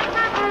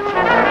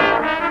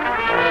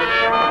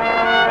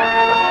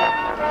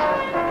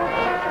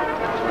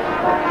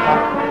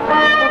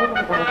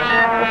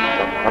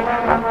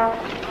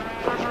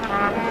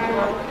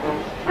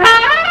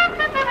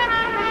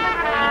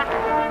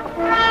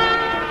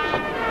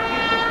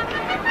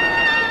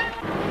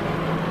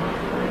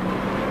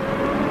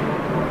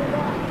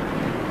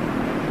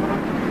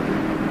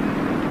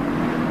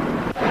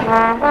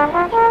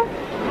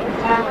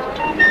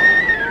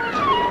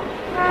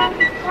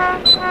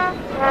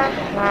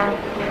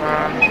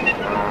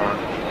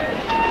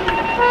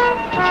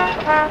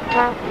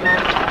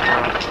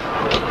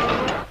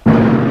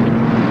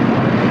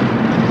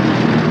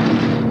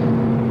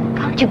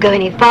 Can't you go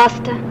any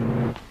faster?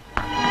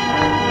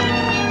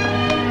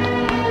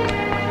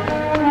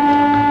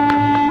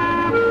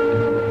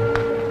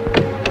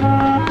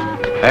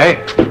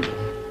 Hey.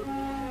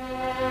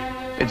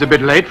 It's a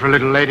bit late for a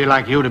little lady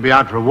like you to be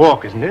out for a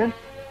walk, isn't it?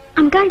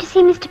 I'm going to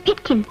see Mr.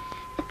 Pitkin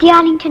at the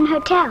Arlington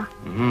Hotel.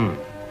 Mm-hmm.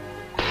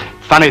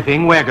 Funny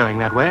thing, we're going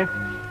that way.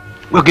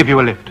 We'll give you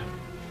a lift.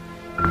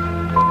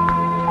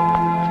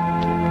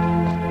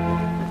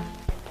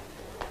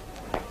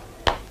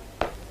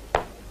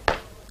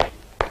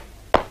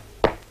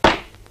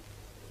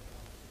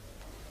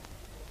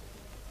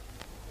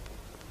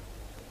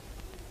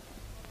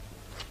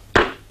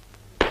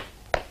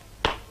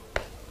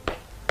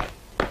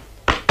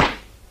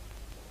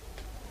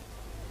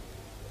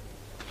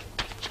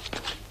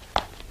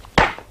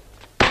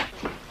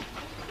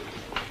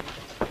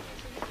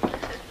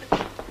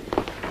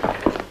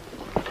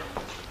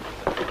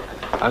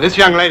 This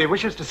young lady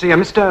wishes to see a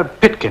Mr.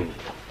 Pitkin.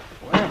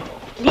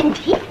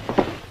 Lindy?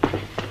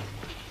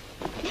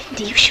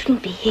 Lindy, you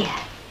shouldn't be here.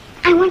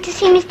 I want to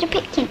see Mr.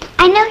 Pitkin.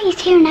 I know he's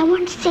here and I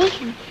want to see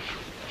him.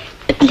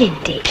 But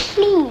Lindy...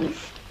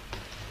 Please.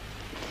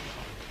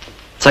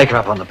 Take her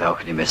up on the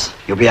balcony, miss.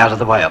 You'll be out of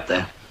the way up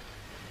there.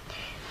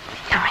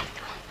 All right.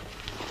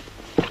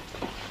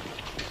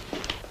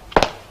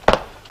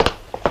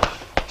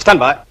 Stand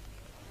by.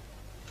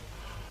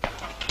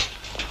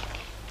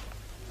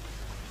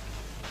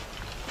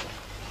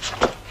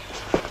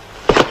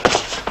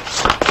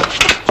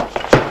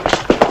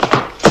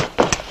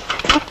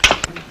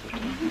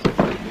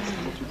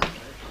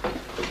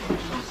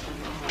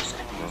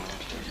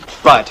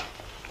 Right.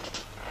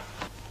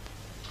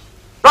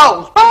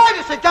 Rolls by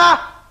the centre!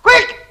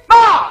 Quick,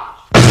 march!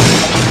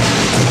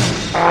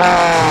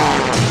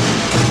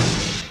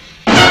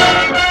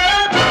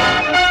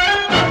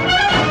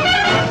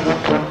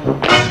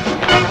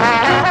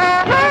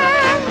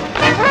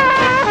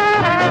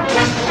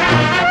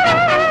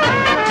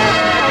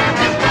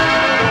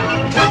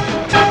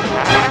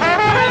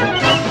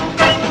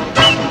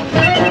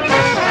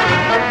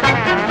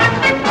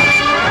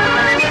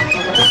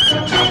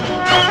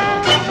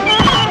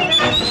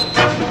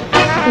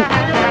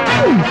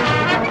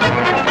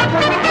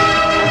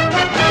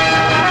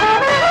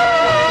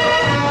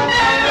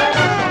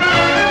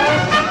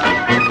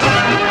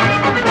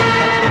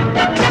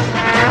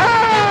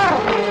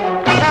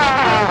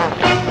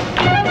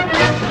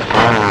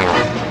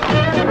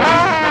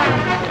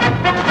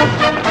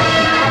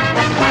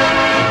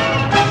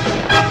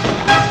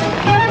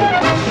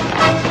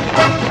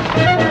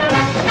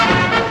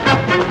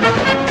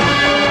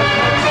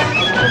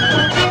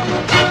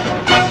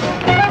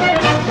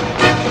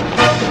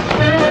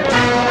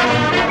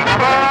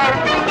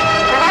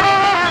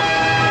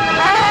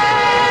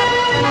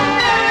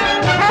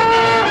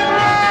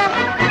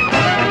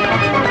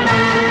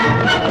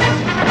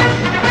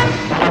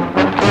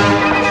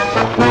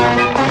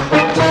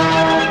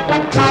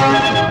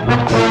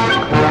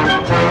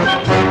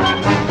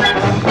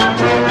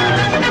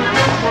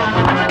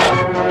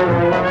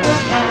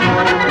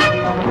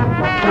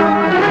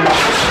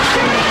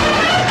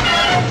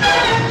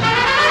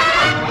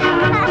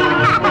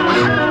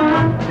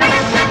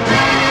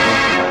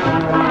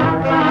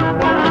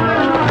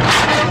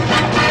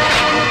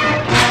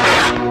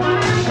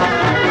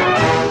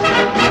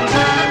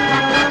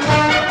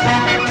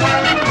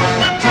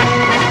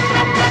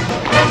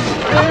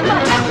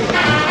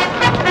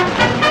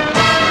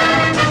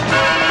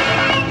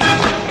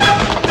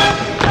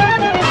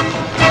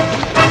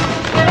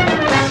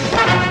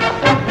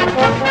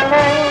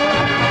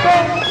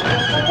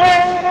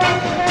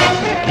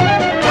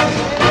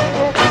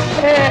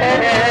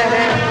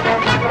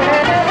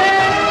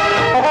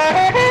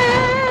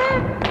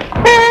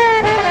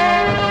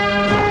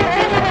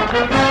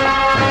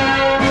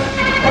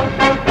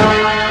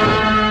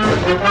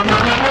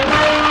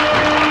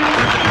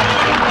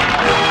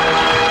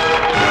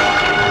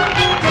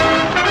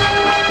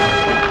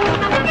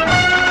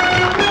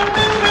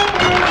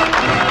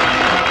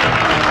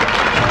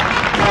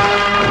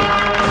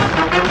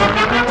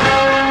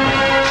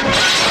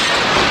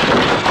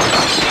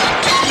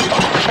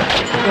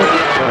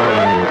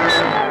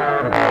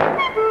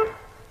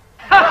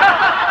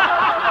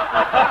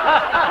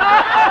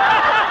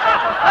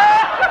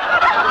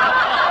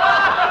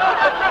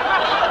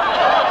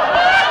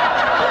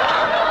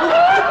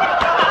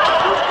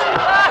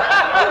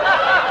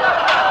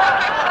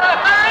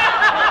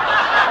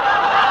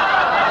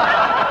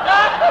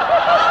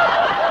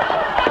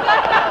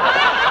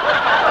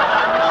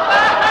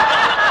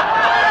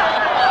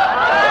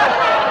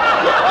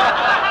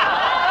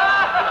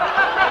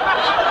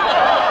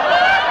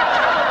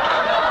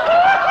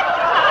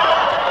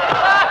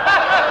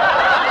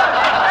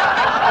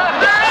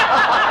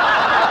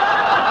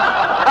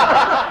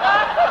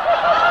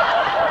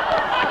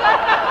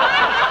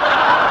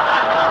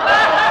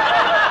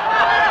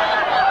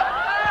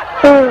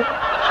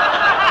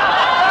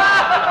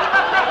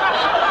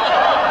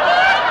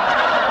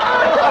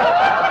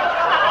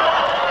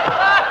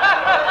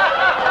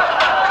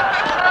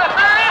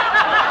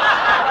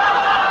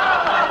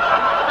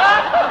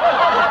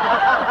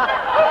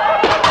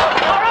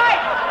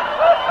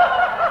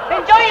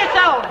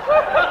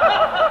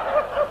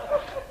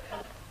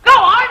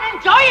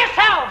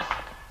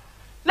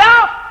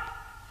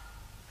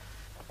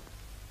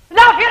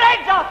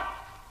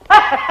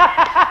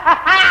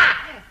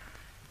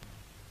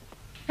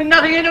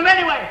 Nothing in them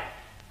anyway.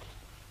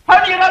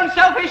 Only your own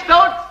selfish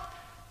thoughts.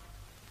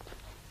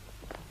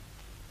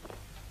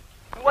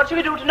 What shall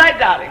we do tonight,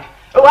 darling?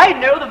 Oh, I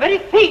know the very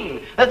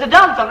thing. There's a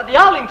dance on at the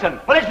Arlington.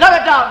 Well, it's not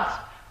a dance.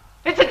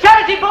 It's a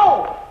charity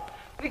ball.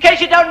 In case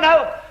you don't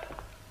know,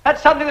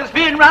 that's something that's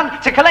being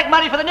run to collect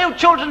money for the new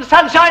Children's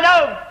Sunshine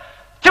Home.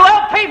 To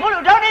help people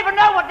who don't even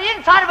know what the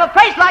inside of a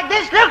place like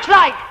this looks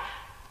like.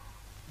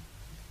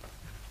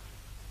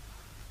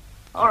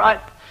 All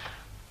right.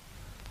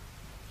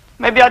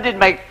 Maybe I did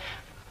make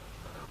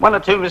one or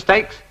two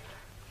mistakes.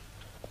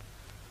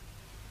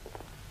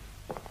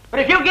 But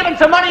if you'd given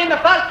some money in the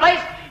first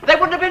place, they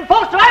wouldn't have been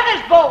forced to have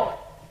this ball.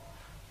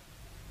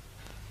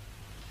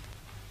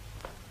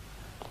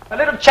 A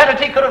little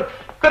charity could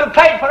have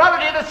paid for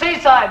Holiday at the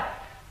seaside,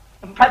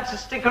 and perhaps a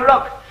stick of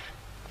rock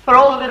for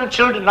all the little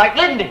children like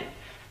Lindy.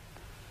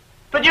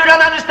 But you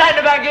don't understand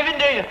about giving,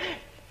 do you?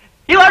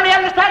 You only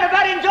understand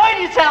about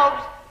enjoying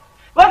yourselves.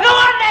 Well, go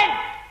on then.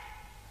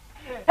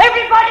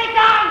 Everybody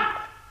down.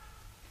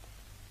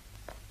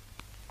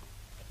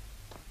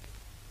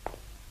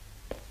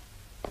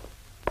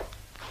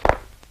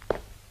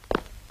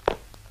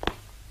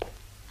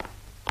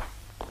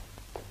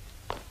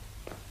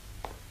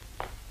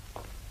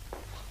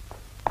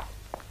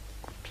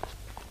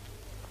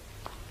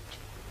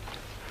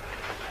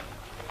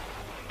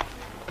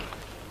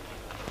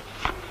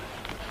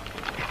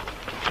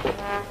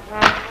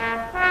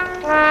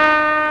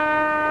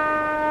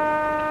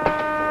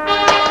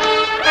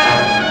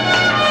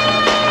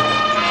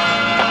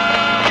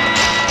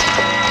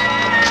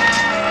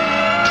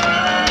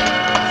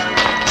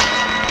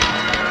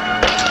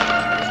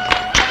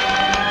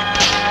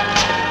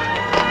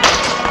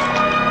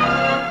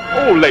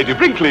 Lady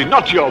Brinkley,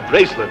 not your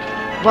bracelet.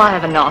 Why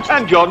have I not?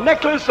 And your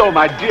necklace, oh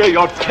my dear,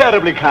 you're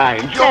terribly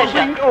kind. Your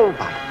ring, oh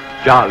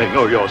my darling,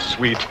 oh you're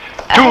sweet.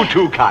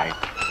 Too kind.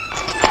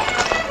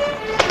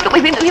 But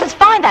we must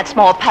find that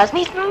small person.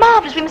 He's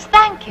marvellous. We must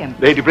thank him.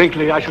 Lady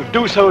Brinkley, I shall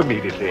do so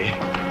immediately.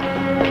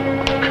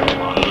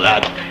 Come on,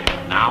 lad.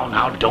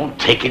 Now, don't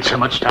take it so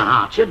much to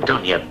heart. You've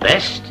done your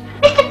best.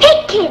 Mr.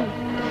 Pitkin!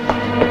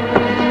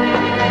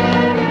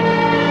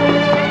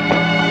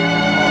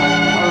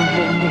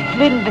 Oh,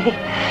 Lindy.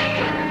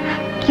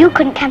 You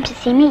couldn't come to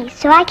see me,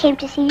 so I came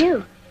to see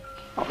you.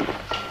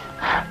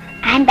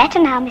 I'm better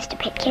now, Mr.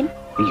 Pitkin.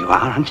 You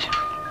aren't.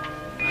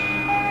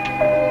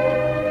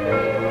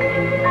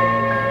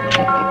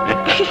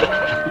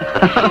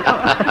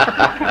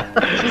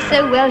 She's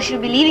so well,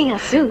 she'll be leaving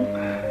us soon.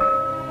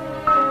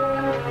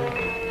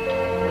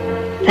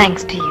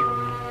 Thanks to you.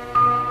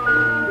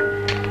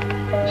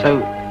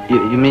 So,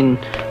 you mean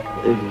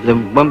there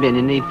won't be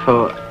any need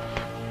for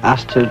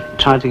us to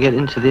try to get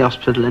into the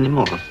hospital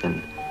anymore,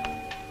 then?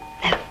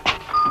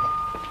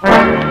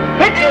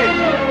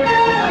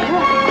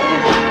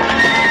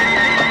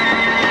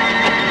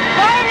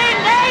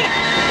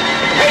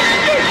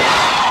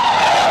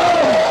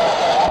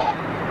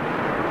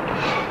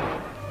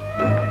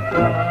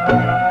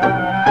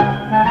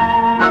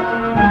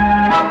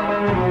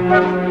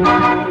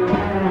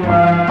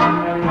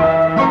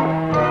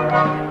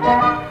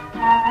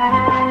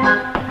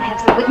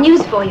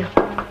 News for you.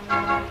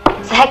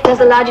 Sir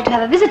Hector's allowed you to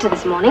have a visitor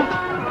this morning.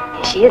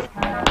 Here she is.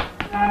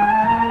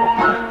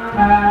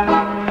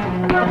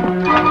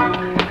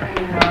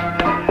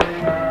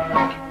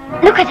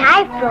 Look what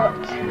I've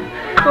brought.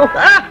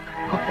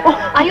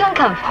 Are you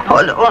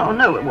uncomfortable? Oh,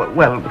 no.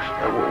 Well,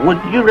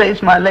 would you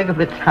raise my leg a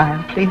bit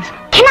higher, please?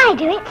 Can I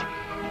do it?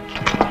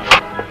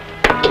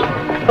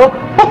 Oh!